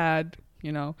that I had,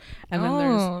 you know, and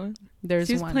then there's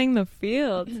she's one. Playing the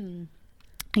field.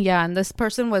 Yeah, and this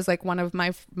person was like one of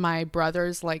my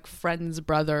brother's like friend's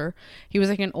brother. He was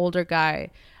like an older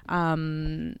guy.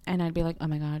 And I'd be like, oh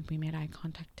my god, we made eye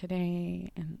contact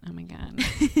today, and oh my god,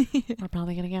 we're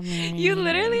probably gonna get married. You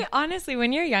literally, honestly,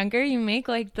 when you're younger, you make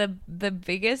like the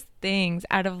biggest things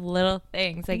out of little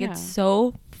things. Like it's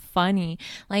so funny.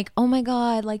 Like, oh my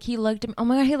god, like he looked at me, oh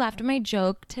my god, he laughed at my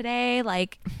joke today.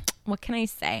 Like, what can I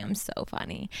say? I'm so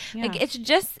funny. Yeah. Like it's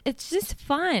just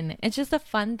fun. It's just a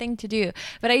fun thing to do.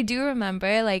 But I do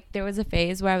remember like there was a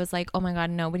phase where I was like, oh my god,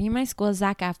 nobody in my school is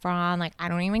Zac Efron. Like I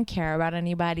don't even care about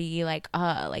anybody. Like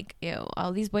ew,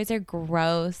 all these boys are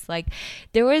gross. Like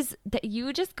there was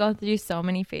you just go through so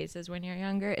many phases when you're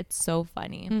younger. It's so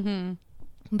funny. Mm-hmm.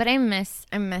 But I miss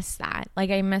that. Like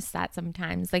I miss that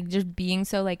sometimes. Like just being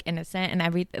so like innocent and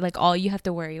everything. Like all you have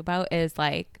to worry about is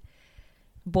like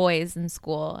boys in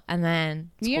school and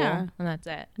then school, and that's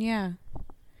it. Yeah.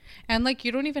 And like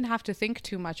you don't even have to think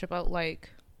too much about like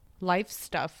life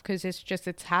stuff because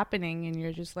it's happening and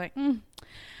you're just like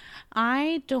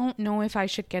I don't know if I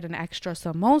should get an extra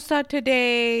samosa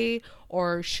today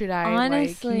or should I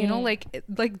honestly, like, you know,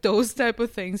 like those type of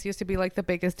things used to be like the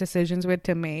biggest decisions we had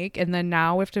to make, and then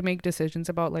now we have to make decisions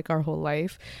about like our whole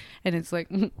life, and it's like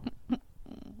can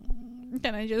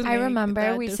I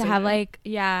remember we used to have like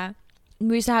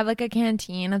we used to have like a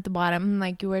canteen at the bottom, and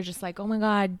like you were just like, oh my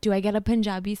god, do I get a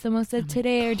Punjabi samosa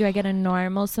today or do I get a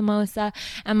normal samosa?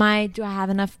 Do I have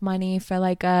enough money for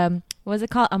like what was it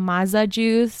called, a maza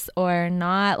juice or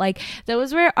not? Like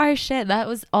those were our shit. That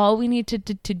was all we needed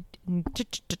to do.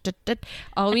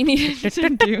 All we needed to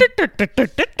do.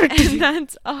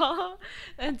 And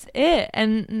that's it.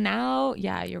 And now,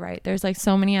 yeah, you're right, there's like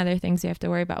so many other things you have to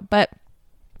worry about. But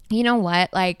you know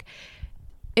what, like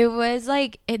it was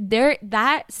like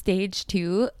that stage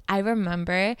too, I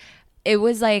remember it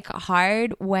was like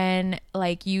hard when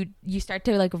like you start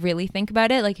to like really think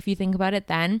about it. Like if you think about it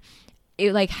then,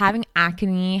 it like having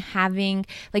acne, having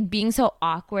like being so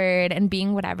awkward and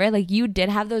being whatever, like you did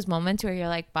have those moments where you're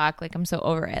like, fuck, like I'm so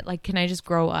over it, like can I just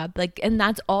grow up? Like, and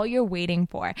that's all you're waiting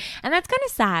for, and that's kind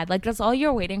of sad. Like that's all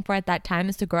you're waiting for at that time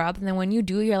is to grow up, and then when you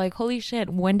do, you're like, holy shit,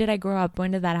 when did I grow up?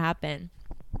 When did that happen?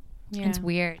 It's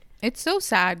weird. It's so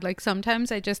sad. Like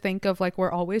sometimes I just think of like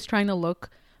we're always trying to look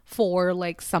for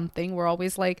like something. We're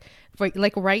always like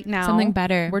right now something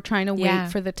better. We're trying to wait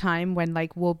for the time when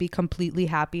like we'll be completely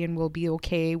happy and we'll be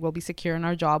okay. We'll be secure in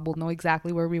our job. We'll know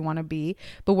exactly where we want to be.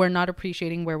 But we're not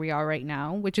appreciating where we are right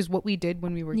now, which is what we did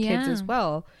when we were kids as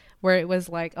well. Where it was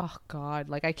like, oh God,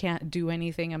 like I can't do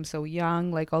anything. I'm so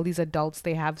young. Like all these adults,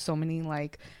 they have so many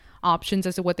like options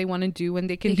as to what they want to do, and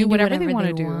they can do whatever they want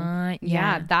to do.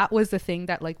 Yeah, that was the thing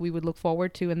that like we would look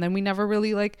forward to, and then we never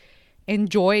really like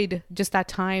enjoyed just that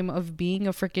time of being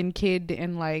a freaking kid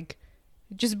and like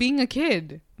just being a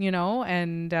kid, you know.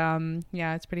 And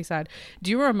yeah, it's pretty sad.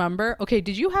 Do you remember, okay,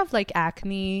 did you have like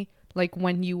acne like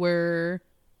when you were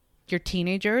your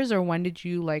teenagers, or when did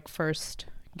you like first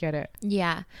get it?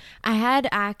 Yeah, I had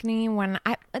acne when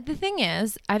the thing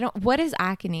is, what is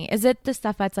acne? Is it the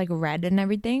stuff that's like red and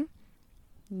everything?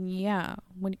 Yeah.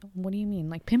 What do you mean?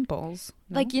 Like pimples?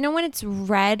 No? Like, you know, when it's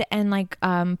red and like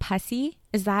pussy,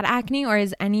 is that acne, or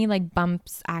is any like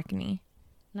bumps acne?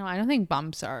 No, I don't think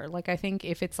bumps are. Like I think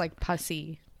if it's like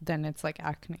pussy, then it's like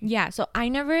acne. Yeah, so I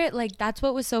never, like, that's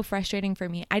what was so frustrating for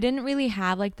me. I didn't really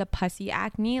have like the pussy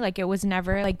acne. Like it was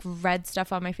never like red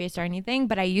stuff on my face or anything,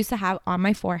 but I used to have on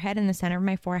my forehead, in the center of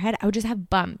my forehead, I would just have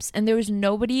bumps, and there was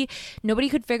nobody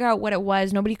could figure out what it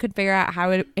was. Nobody could figure out how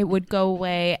it would go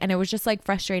away, and it was just like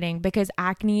frustrating because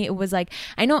acne, it was like,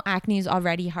 I know acne is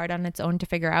already hard on its own to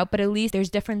figure out, but at least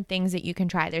there's different things that you can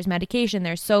try. There's medication,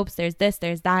 there's soaps, there's this,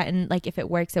 there's that, and like if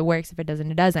it works, it works. If it doesn't,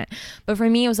 it doesn't. But for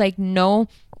me, it was like, no.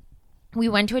 We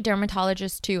went to a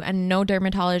dermatologist too, and no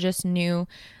dermatologist knew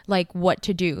like what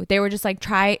to do. They were just like,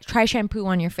 try shampoo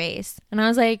on your face. And I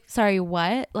was like, sorry,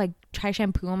 what? Like try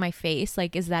shampoo on my face?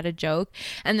 Like, is that a joke?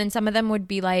 And then some of them would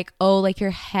be like, oh, like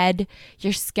your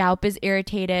scalp is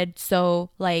irritated, so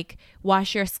like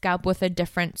wash your scalp with a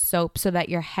different soap so that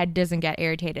your head doesn't get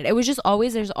irritated. It was just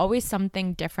there's always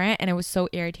something different, and it was so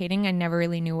irritating. I never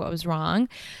really knew what was wrong.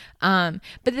 But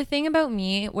the thing about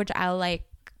me, which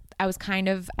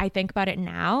I think about it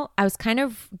now, I was kind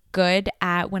of good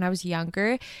at, when I was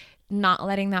younger, not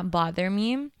letting that bother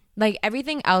me. Like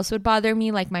everything else would bother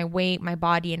me, like my weight, my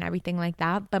body, and everything like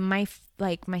that. But my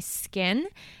skin,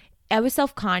 I was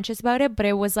self-conscious about it, but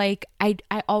it was like, I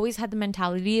always had the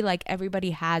mentality like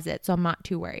everybody has it, so I'm not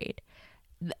too worried.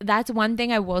 That's one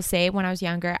thing I will say. When I was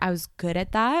younger, I was good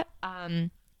at that.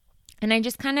 And I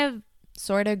just kind of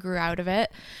sort of grew out of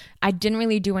it. I didn't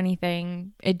really do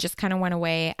anything. It just kind of went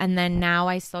away. And then now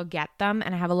I still get them,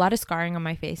 and I have a lot of scarring on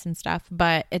my face and stuff,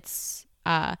 but it's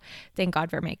thank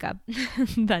God for makeup.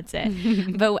 That's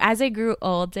it. But as I grew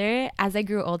older,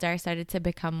 I started to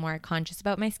become more conscious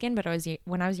about my skin. But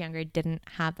when I was younger, I didn't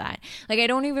have that. Like, I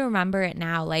don't even remember it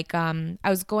now. Like, I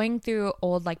was going through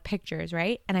old like pictures,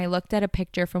 right? And I looked at a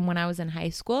picture from when I was in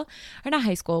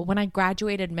when I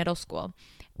graduated middle school.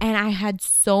 And I had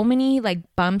so many like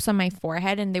bumps on my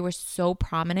forehead, and they were so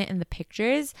prominent in the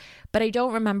pictures, but I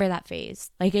don't remember that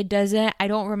phase. Like, I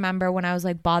don't remember when I was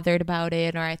like bothered about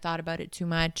it, or I thought about it too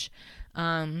much.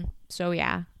 So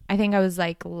yeah, I think I was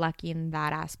like lucky in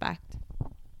that aspect.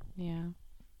 Yeah.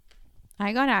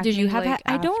 I got acne. Did you have like,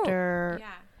 that?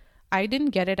 I didn't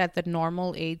get it at the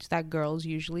normal age that girls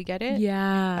usually get it.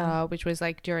 Yeah. Which was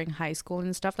like during high school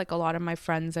and stuff. Like, a lot of my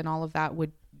friends and all of that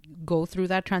would go through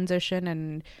that transition,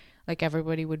 and like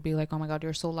everybody would be like, oh my God,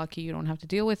 you're so lucky, you don't have to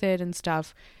deal with it and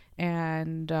stuff.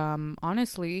 And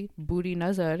honestly, booty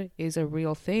nazar is a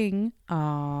real thing. Cause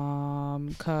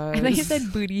I thought you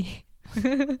said booty.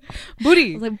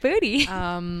 Booty. I was like, booty.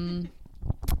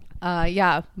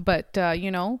 Yeah, but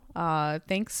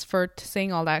thanks for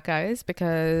saying all that, guys,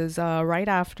 because right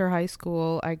after high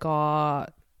school I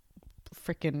got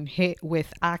freaking hit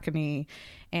with acne,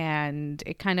 and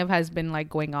it kind of has been like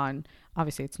going on.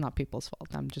 Obviously it's not people's fault,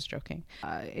 I'm just joking.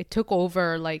 It took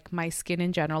over like my skin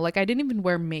in general. Like, I didn't even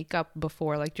wear makeup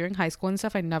before. Like, during high school and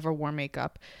stuff, I never wore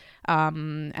makeup,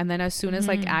 and then as soon as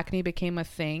like acne became a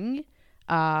thing,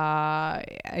 I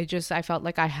felt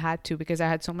like I had to, because I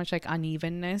had so much like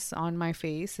unevenness on my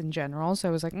face in general. So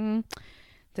I was like,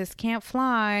 this can't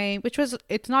fly,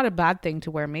 it's not a bad thing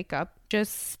to wear makeup.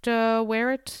 Just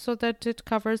wear it so that it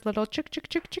covers little chick.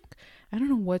 I don't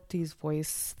know what these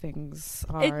voice things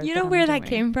are. You know where that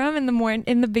came from? In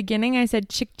the beginning, I said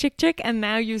chick, and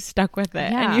now you stuck with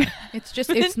it. Yeah, and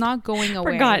it's not going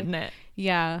away. Forgotten it.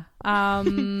 Yeah.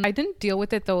 I didn't deal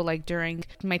with it though, like during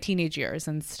my teenage years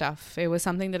and stuff. It was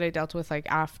something that I dealt with like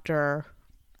after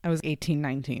I was 18,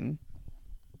 19.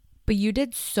 But you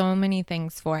did so many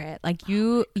things for it. Like,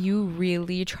 you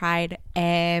really tried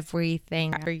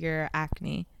everything for your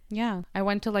acne. Yeah. I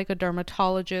went to like a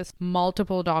dermatologist,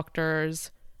 multiple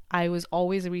doctors. I was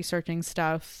always researching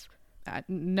stuff. I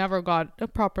never got a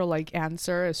proper like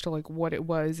answer as to like what it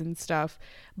was and stuff.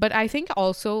 But I think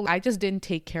also I just didn't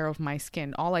take care of my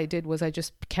skin. All I did was I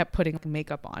just kept putting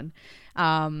makeup on.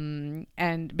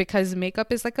 And because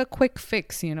makeup is like a quick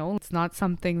fix, it's not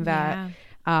something that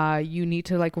you need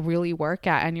to like really work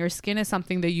at. And your skin is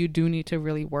something that you do need to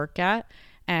really work at.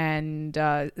 And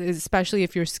especially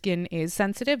if your skin is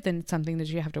sensitive, then it's something that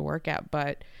you have to work at.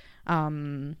 But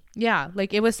yeah,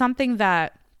 like it's something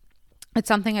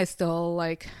I still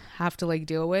like have to like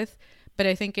deal with. But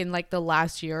I think in like the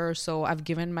last year or so, I've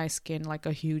given my skin like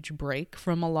a huge break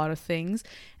from a lot of things,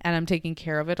 and I'm taking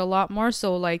care of it a lot more.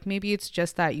 So like maybe it's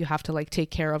just that you have to like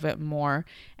take care of it more.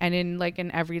 And in like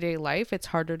an everyday life, it's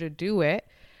harder to do it.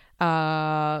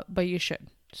 But you should.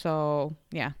 So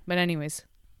yeah. But anyways.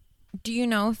 Do you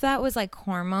know if that was like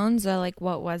hormones, or like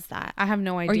what was that? I have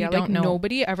no idea. Or you don't know?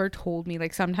 Nobody ever told me.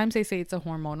 Like, sometimes they say it's a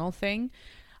hormonal thing,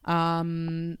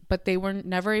 but they were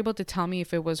never able to tell me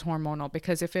if it was hormonal,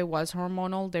 because if it was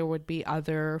hormonal, there would be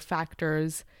other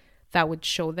factors that would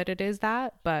show that it is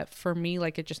that. But for me,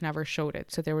 like, it just never showed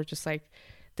it. So they were just like,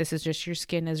 this is just your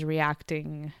skin is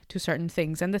reacting to certain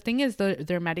things. And the thing is,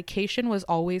 their medication was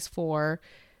always for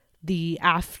the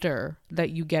after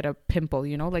that you get a pimple,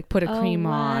 like put a cream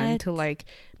on to like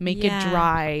make it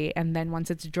dry, and then once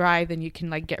it's dry, then you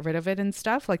can like get rid of it and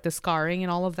stuff, like the scarring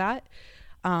and all of that.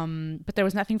 But there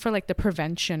was nothing for like the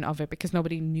prevention of it, because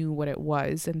nobody knew what it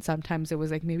was. And sometimes it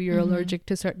was like, maybe you're allergic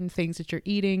to certain things that you're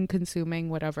eating, consuming,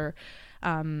 whatever.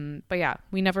 But yeah,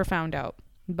 we never found out.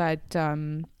 But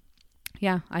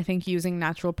yeah, I think using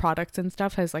natural products and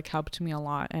stuff has like helped me a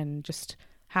lot, and just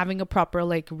having a proper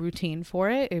like routine for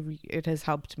it has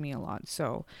helped me a lot.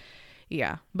 So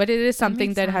yeah, but it is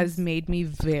something that has made me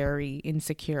very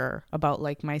insecure about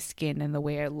like my skin and the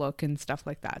way I look and stuff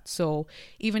like that. So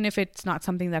even if it's not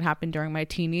something that happened during my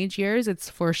teenage years, it's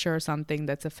for sure something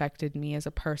that's affected me as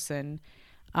a person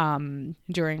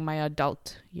during my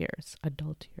adult years.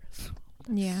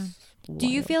 Yeah. Do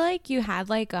you feel like you had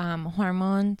like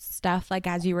hormone stuff like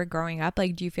as you were growing up?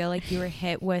 Like, do you feel like you were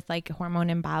hit with like hormone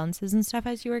imbalances and stuff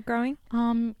as you were growing?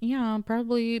 Yeah,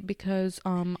 probably because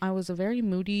I was a very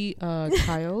moody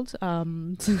child.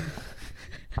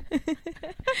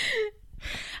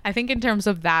 I think in terms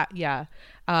of that, yeah.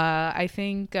 I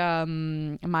think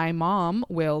my mom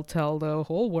will tell the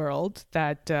whole world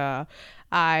that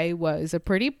I was a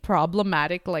pretty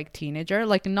problematic like teenager,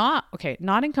 like not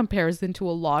in comparison to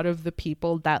a lot of the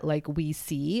people that like we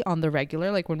see on the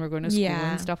regular, like when we're going to school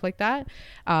and stuff like that.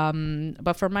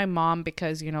 But for my mom,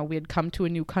 because, you know, we had come to a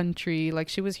new country, like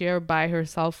she was here by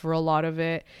herself for a lot of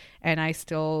it. And I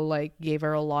still like gave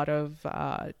her a lot of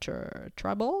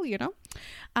trouble, you know.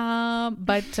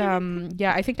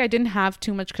 Yeah, I think I didn't have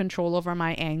too much control over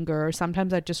my anger.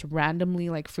 Sometimes I'd just randomly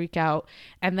like freak out,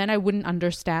 and then I wouldn't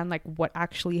understand like what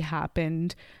actually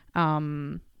happened.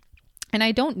 And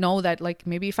I don't know that, like,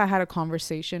 maybe if I had a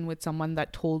conversation with someone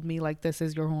that told me like this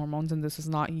is your hormones and this is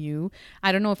not you,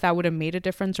 I don't know if that would have made a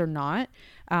difference or not.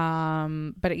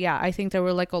 But yeah, I think there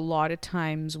were like a lot of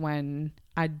times when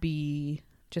I'd be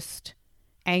just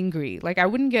angry. Like I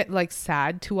wouldn't get like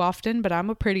sad too often, but I'm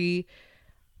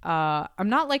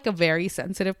not like a very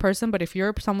sensitive person, but if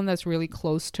you're someone that's really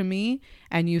close to me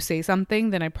and you say something,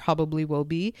 then I probably will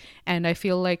be. And I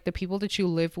feel like the people that you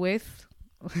live with,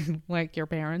 like your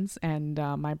parents and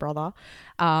my brother,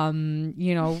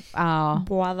 you know,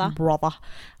 brother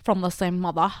from the same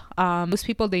mother, those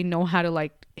people, they know how to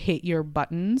like hit your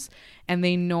buttons, and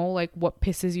they know like what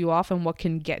pisses you off and what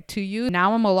can get to you.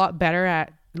 Now I'm a lot better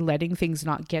at letting things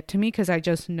not get to me, because I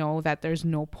just know that there's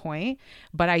no point.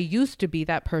 But I used to be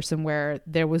that person where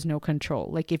there was no control.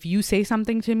 Like if you say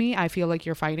something to me, I feel like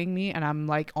you're fighting me, and I'm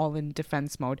like all in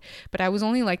defense mode. But I was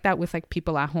only like that with like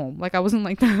people at home. Like I wasn't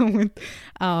like that with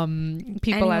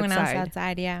people anyone outside. Else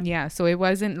outside, yeah. So it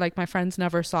wasn't like my friends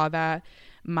never saw that.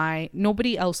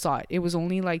 Nobody else saw it. It was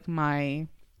only like my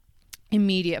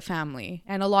immediate family,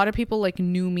 and a lot of people like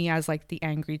knew me as like the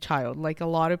angry child. Like a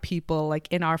lot of people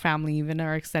like in our family, even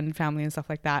our extended family and stuff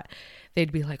like that, they'd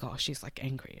be like, oh, she's like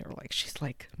angry, or like she's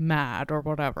like mad or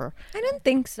whatever. I don't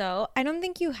think so. I don't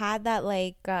think you had that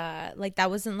like that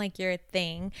wasn't like your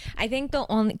thing. I think the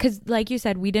only, because like you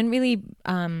said, we didn't really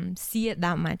see it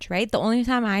that much, right? The only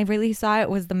time I really saw it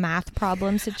was the math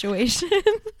problem situation.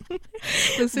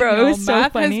 Listen, bro, it was so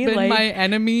math funny. Has been like, my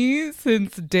enemy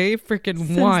since day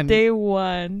freaking one. Since day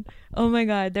one. Oh my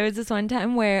god, there was this one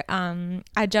time where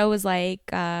Aja was like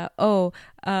he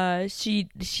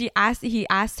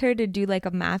asked her to do like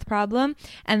a math problem,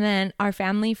 and then our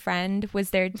family friend was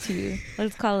there too.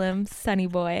 Let's call him Sunny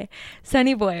Boy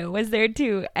was there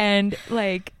too, and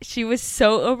like she was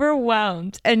so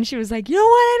overwhelmed, and she was like, you know what,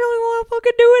 I don't even want to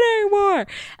fucking do it anymore.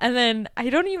 And then I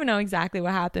don't even know exactly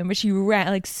what happened, but she ran,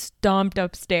 like stomped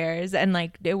upstairs, and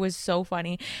like it was so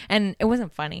funny. And it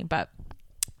wasn't funny, but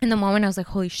in the moment I was like,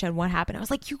 holy shit, what happened? I was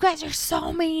like, you guys are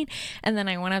so mean. And then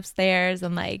I went upstairs,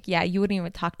 and like, yeah, you wouldn't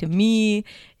even talk to me.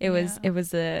 It was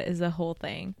a whole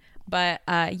thing. But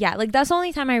yeah, like that's the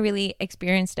only time I really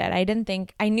experienced it.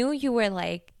 I knew you were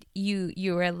like,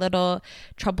 you were a little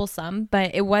troublesome,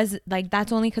 but it was like,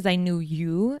 that's only because I knew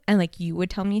you, and like you would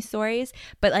tell me stories.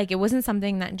 But like it wasn't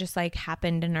something that just like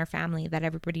happened in our family that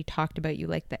everybody talked about you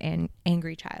like the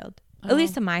angry child. At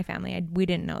least in my family, we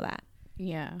didn't know that.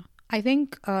 Yeah. I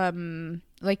think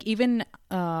like even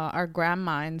our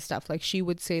grandma and stuff, like she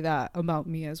would say that about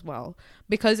me as well,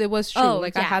 because it was true.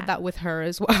 I had that with her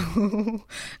as well,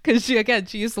 because she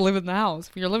used to live in the house.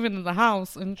 If you're living in the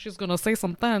house and she's gonna say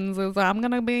some things, I'm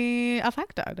gonna be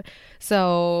affected.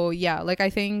 So yeah, like I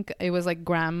think it was like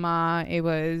grandma, it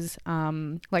was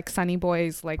like Sunny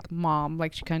Boy's like mom,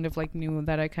 like she kind of like knew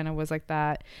that I kind of was like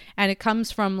that. And it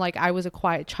comes from like I was a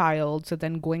quiet child, so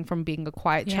then going from being a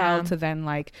quiet child to then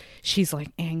like she's like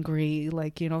angry,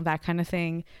 like, you know, that kind of thing.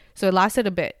 So it lasted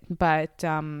a bit, but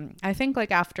I think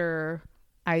like after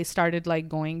I started like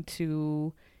going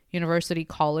to university,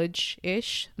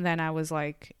 college-ish, then I was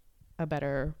like a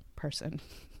better person.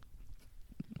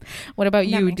 What about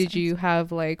you? Did you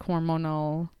have like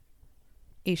hormonal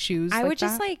issues? I would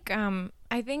just like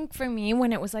I think for me,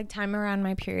 when it was like time around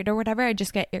my period or whatever, I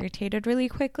just get irritated really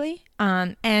quickly.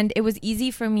 And it was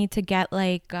easy for me to get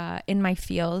like in my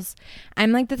feels.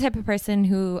 I'm like the type of person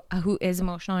who is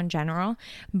emotional in general,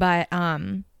 but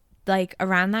like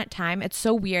around that time, it's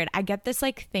so weird. I get this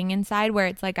like thing inside where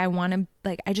it's like I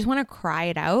just want to cry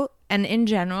it out. And in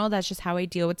general, that's just how I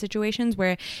deal with situations,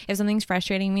 where if something's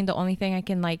frustrating me, the only thing I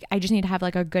can I just need to have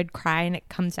like a good cry and it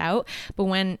comes out. But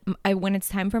when it's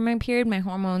time for my period, my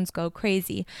hormones go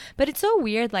crazy. But it's so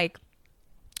weird, like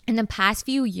in the past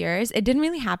few years, it didn't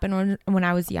really happen when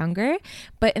I was younger,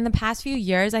 but in the past few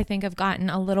years, I think I've gotten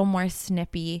a little more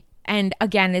snippy. And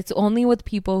again, it's only with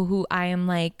people who I am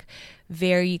like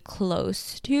very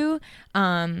close to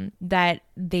that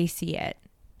they see it.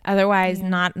 Otherwise,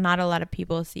 not a lot of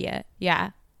people see it.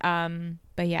 Yeah.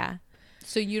 But yeah.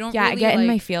 So you don't. Yeah, really I get in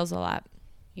my feels a lot.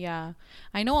 Yeah.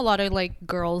 I know a lot of like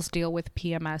girls deal with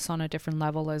PMS on a different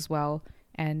level as well.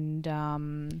 And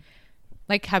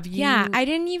like, have you? Yeah, I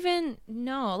didn't even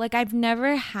know. Like, I've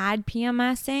never had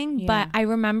PMSing, but I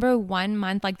remember 1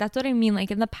 month. Like, that's what I mean.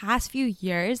 Like, in the past few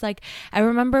years, like, I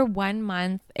remember 1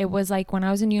 month. It was like when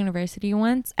I was in university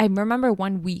once. I remember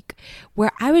 1 week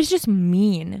where I was just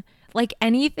mean. Like,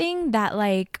 anything that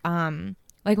like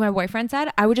my boyfriend said,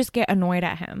 I would just get annoyed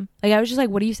at him. Like, I was just like,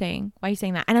 what are you saying? Why are you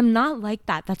saying that? And I'm not like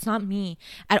that. That's not me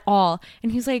at all.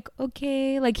 And he's like,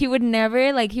 okay. Like, he would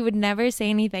never say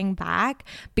anything back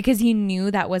because he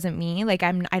knew that wasn't me. Like,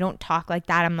 I don't talk like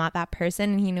that. I'm not that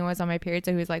person. And he knew I was on my period.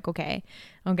 So he was like, okay.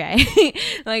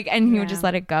 Like, and he would just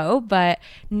let it go. But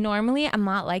normally I'm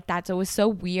not like that. So it was so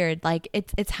weird. Like,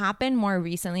 it's happened more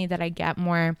recently that I get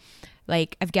more,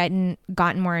 like, I've gotten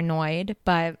more annoyed.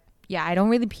 But yeah, I don't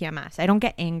really PMS. I don't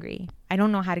get angry. I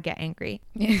don't know how to get angry.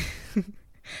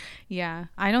 Yeah,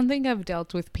 I don't think I've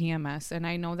dealt with PMS, and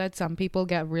I know that some people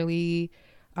get really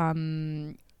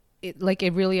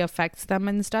it really affects them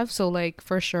and stuff. So like,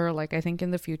 for sure, like, I think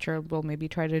in the future we'll maybe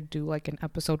try to do like an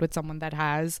episode with someone that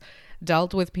has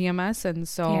dealt with PMS, and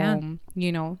so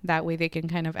you know, that way they can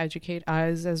kind of educate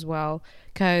us as well,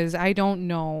 because I don't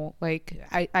know, like,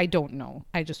 I don't know,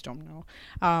 I just don't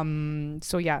know.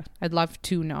 So yeah, I'd love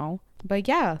to know. But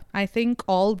yeah, I think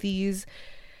all these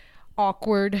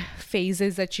awkward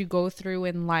phases that you go through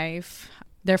in life,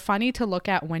 they're funny to look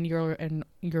at when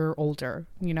you're older,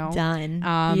 you know. Done.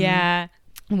 Yeah.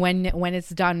 When it's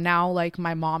done now, like,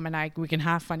 my mom and I, we can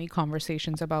have funny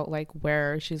conversations about like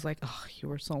where she's like, oh, you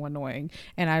were so annoying,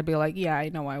 and I'd be like, yeah, I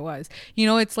know I was, you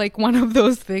know. It's like one of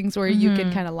those things where you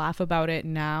can kind of laugh about it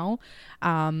now,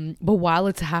 but while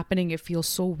it's happening, it feels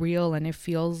so real, and it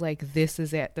feels like this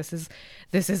is it, this is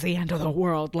the end of the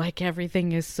world. Like,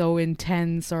 everything is so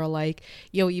intense. Or like,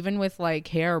 yo, even with like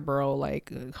hair, bro, like,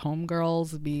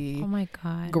 homegirls be, oh my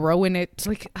god, growing it,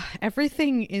 like,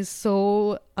 everything is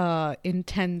so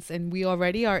intense, and we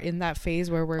already are in that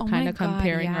phase where we're kind of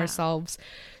comparing ourselves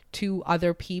to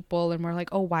other people, and we're like,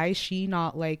 oh, why is she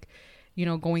not, like, you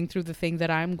know, going through the thing that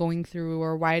I'm going through,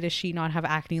 or why does she not have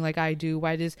acne like I do,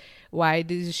 why does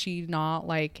she not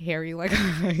like hairy like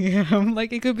I am?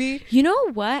 Like, it could be, you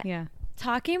know what, yeah.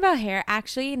 Talking about hair,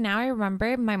 actually, now I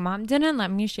remember my mom didn't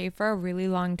let me shave for a really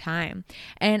long time.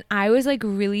 And I was like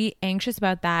really anxious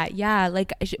about that. Yeah,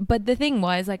 like, but the thing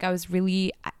was, like, I was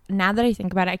really, now that I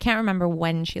think about it, I can't remember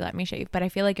when she let me shave, but I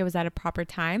feel like it was at a proper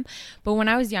time. But when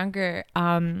I was younger,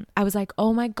 I was like,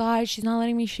 oh my God, she's not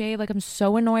letting me shave. Like, I'm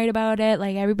so annoyed about it.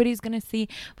 Like, everybody's going to see,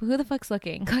 but who the fuck's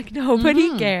looking? Like,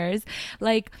 nobody cares.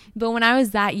 Like, but when I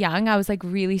was that young, I was like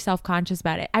really self-conscious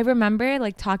about it. I remember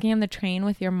like talking on the train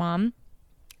with your mom,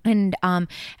 and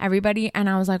everybody, and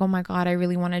I was like, oh my God, I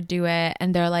really want to do it,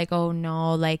 and they're like, oh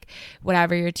no, like,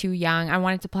 whatever, you're too young. I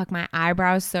wanted to pluck my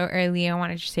eyebrows so early, I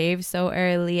wanted to shave so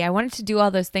early, I wanted to do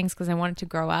all those things because I wanted to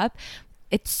grow up.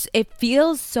 It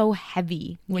feels so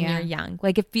heavy when you're young.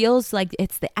 Like, it feels like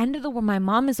it's the end of the world. My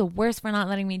mom is the worst for not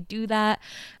letting me do that.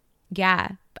 Yeah.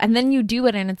 And then you do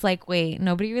it and it's like, wait,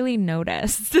 nobody really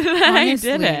noticed that I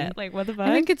did it. Like, what the fuck?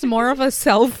 I think it's more of a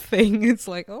self thing. It's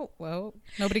like, oh, well,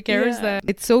 nobody cares. That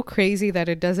it's so crazy that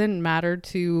it doesn't matter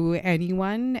to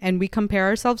anyone. And we compare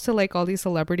ourselves to like all these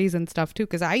celebrities and stuff too.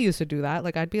 Cause I used to do that.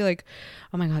 Like, I'd be like,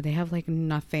 oh my God, they have like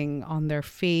nothing on their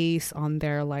face, on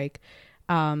their like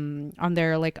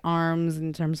arms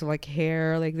in terms of like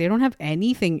hair. Like, they don't have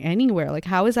anything anywhere. Like,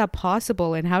 how is that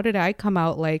possible? And how did I come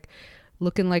out like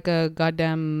looking like a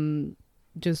goddamn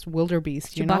just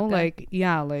wildebeest, you know? Like,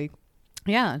 yeah,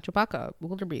 Chewbacca,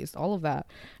 wildebeest, all of that,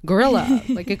 gorilla.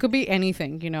 Like, it could be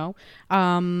anything, you know?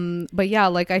 But yeah,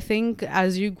 like, I think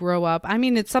as you grow up, I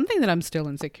mean, it's something that I'm still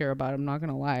insecure about, I'm not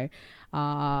gonna lie.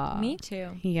 Me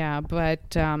too. Yeah,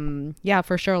 but yeah,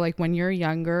 for sure, like, when you're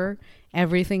younger,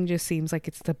 everything just seems like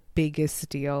it's the biggest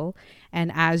deal,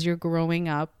 and as you're growing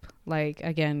up, like,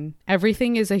 again,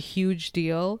 everything is a huge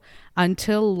deal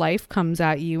until life comes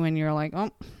at you and you're like,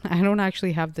 oh, I don't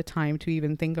actually have the time to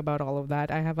even think about all of that.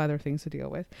 I have other things to deal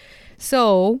with.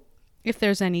 So if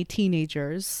there's any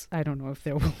teenagers, I don't know if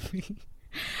there will be.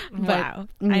 Wow.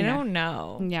 I don't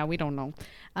know. Yeah, we don't know.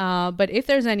 But if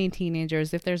there's any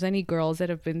teenagers, if there's any girls that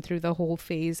have been through the whole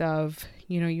phase of,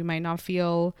 you know, you might not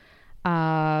feel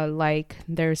like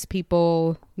there's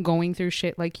people going through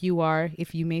shit like you are,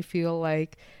 if you may feel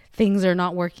like things are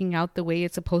not working out the way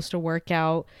it's supposed to work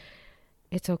out,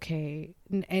 it's okay.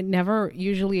 It never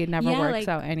works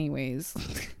out anyways.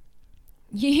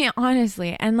 Yeah,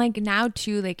 honestly. And like now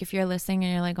too, like if you're listening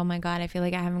and you're like, oh my God, I feel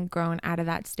like I haven't grown out of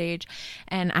that stage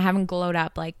and I haven't glowed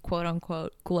up, like quote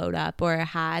unquote glowed up, or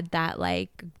had that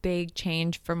like big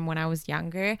change from when I was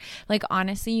younger. Like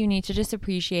honestly, you need to just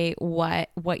appreciate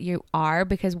what you are,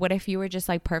 because what if you were just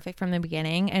like perfect from the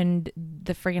beginning and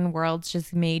the friggin' world's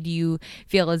just made you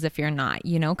feel as if you're not,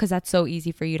 you know? Because that's so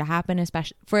easy for you to happen,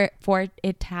 especially for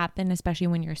it to happen, especially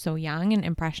when you're so young and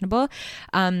impressionable.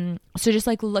 So just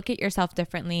like look at yourself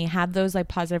differently, have those like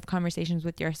positive conversations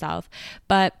with yourself,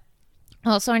 but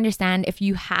also understand if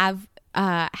you have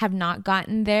not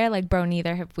gotten there, like bro,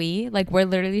 neither have we. Like we're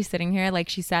literally sitting here, like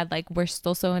she said, like we're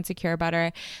still so insecure about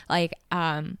our like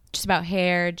just about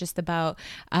hair, just about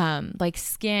like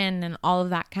skin and all of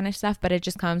that kind of stuff, but it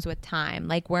just comes with time.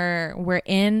 Like we're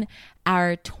in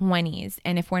our 20s,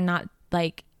 and if we're not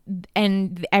like,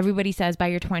 and everybody says by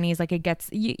your 20s, like it gets,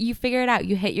 you figure it out,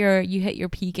 you hit your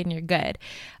peak and you're good,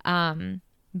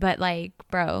 but like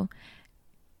bro,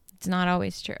 it's not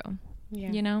always true.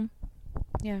 Yeah, you know.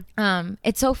 Yeah.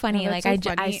 It's so funny. Like so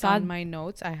funny. I saw on my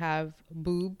notes I have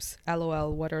boobs,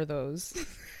 LOL, what are those?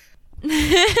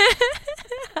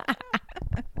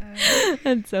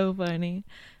 That's so funny.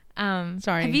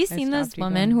 Sorry, have you seen those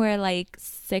women who are like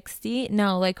 60?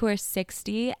 No, like who are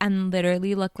 60 and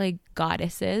literally look like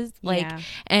goddesses. Like, yeah.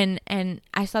 And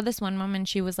I saw this one woman,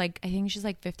 she was like, I think she's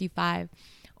like 55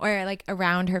 or like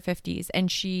around her 50s,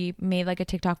 and she made like a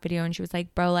TikTok video and she was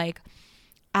like, bro, like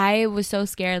I was so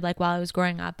scared, like while I was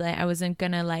growing up, that I wasn't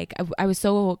gonna like, I was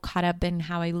so caught up in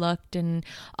how I looked and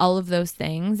all of those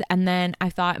things. And then I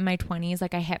thought in my 20s,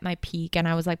 like I hit my peak and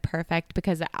I was like perfect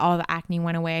because all the acne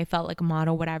went away. I felt like a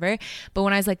model, whatever. But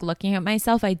when I was like looking at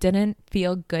myself, I didn't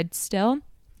feel good still.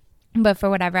 But for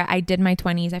whatever, I did my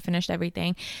 20s, I finished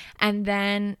everything. And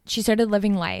then she started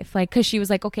living life, like, because she was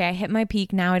like, okay, I hit my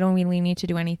peak, now I don't really need to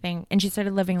do anything. And she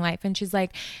started living life. And she's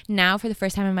like, now for the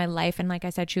first time in my life, and like I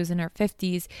said, she was in her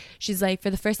 50s, she's like, for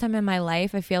the first time in my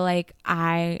life, I feel like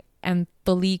I am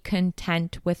fully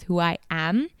content with who I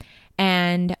am.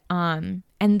 And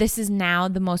this is now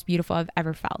the most beautiful I've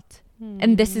ever felt.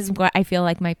 And this is what I feel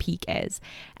like my peak is.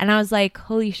 And I was like,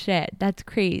 holy shit, that's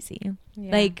crazy.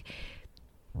 Yeah. Like,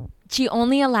 she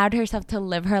only allowed herself to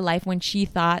live her life when she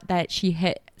thought that she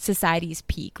hit society's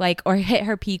peak, like, or hit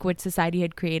her peak, what society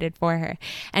had created for her.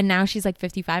 And now she's like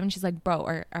 55 and she's like, bro,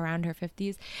 or around her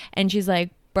 50s. And she's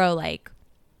like, bro, like,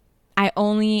 I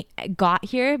only got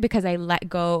here because I let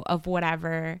go of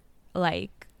whatever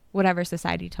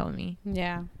society told me.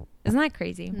 Yeah. Isn't that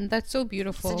crazy? That's so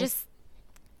beautiful. So just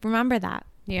remember that.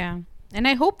 Yeah. And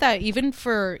I hope that even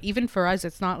for us,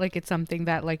 it's not like it's something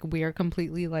that like we're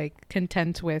completely like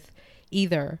content with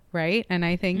either, right? And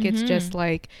I think it's just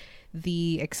like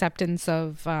the acceptance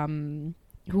of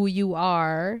who you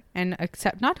are, and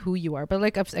not who you are, but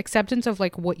like acceptance of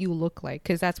like what you look like,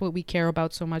 because that's what we care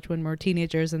about so much when we're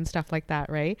teenagers and stuff like that,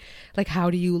 right? Like, how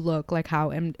do you look? Like,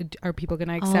 how are people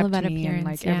gonna accept me and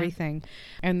like everything?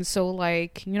 And so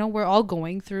like, you know, we're all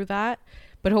going through that.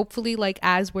 But hopefully, like,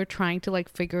 as we're trying to like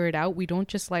figure it out, we don't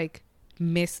just like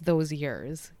miss those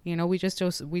years, you know. We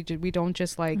don't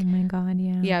just like, oh my god,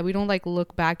 yeah, we don't like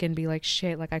look back and be like,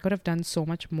 shit, like I could have done so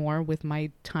much more with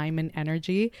my time and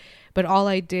energy, but all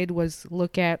I did was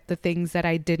look at the things that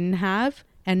I didn't have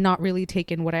and not really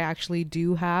take in what I actually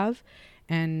do have.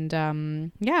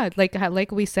 And yeah,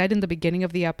 like we said in the beginning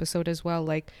of the episode as well,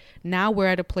 like now we're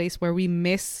at a place where we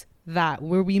miss that,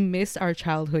 where we miss our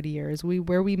childhood years,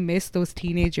 where we miss those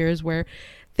teenage years where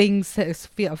things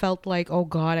felt like, oh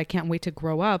god, I can't wait to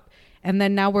grow up. And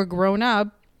then now we're grown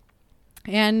up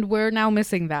and we're now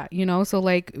missing that, you know. So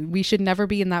like, we should never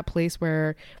be in that place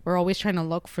where we're always trying to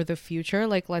look for the future.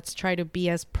 Like, let's try to be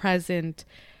as present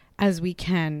as we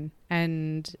can,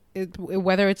 and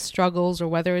whether it's struggles or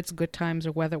whether it's good times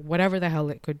or whatever the hell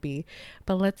it could be,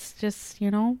 but let's just, you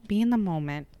know, be in the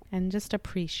moment and just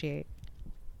appreciate.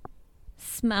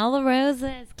 Smell the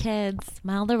roses, kids.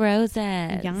 Smell the roses.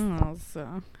 Yes.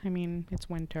 I mean, it's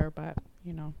winter, but,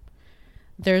 you know,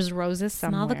 there's roses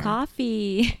somewhere. Smell the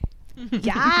coffee.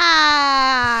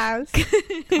 Yes!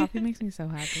 Coffee makes me so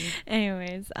happy.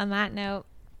 Anyways, on that note,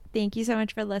 thank you so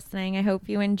much for listening. I hope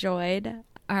you enjoyed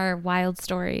our wild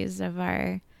stories of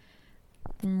our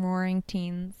roaring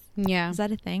teens. Yeah. Is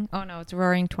that a thing? Oh, no, it's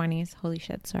roaring 20s. Holy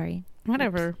shit, sorry.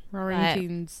 Whatever. Oops. Roaring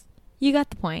teens. You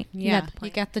got the point. Yeah, you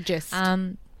got the gist.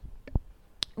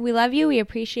 We love you. We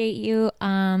appreciate you.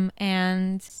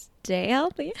 And stay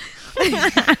healthy.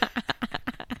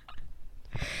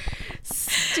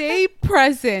 Stay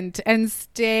present and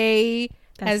stay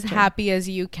as happy as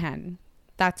you can.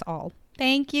 That's all.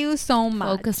 Thank you so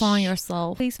much. Focus on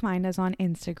yourself. Please find us on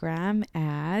Instagram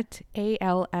at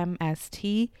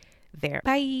ALMST there.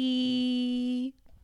 Bye.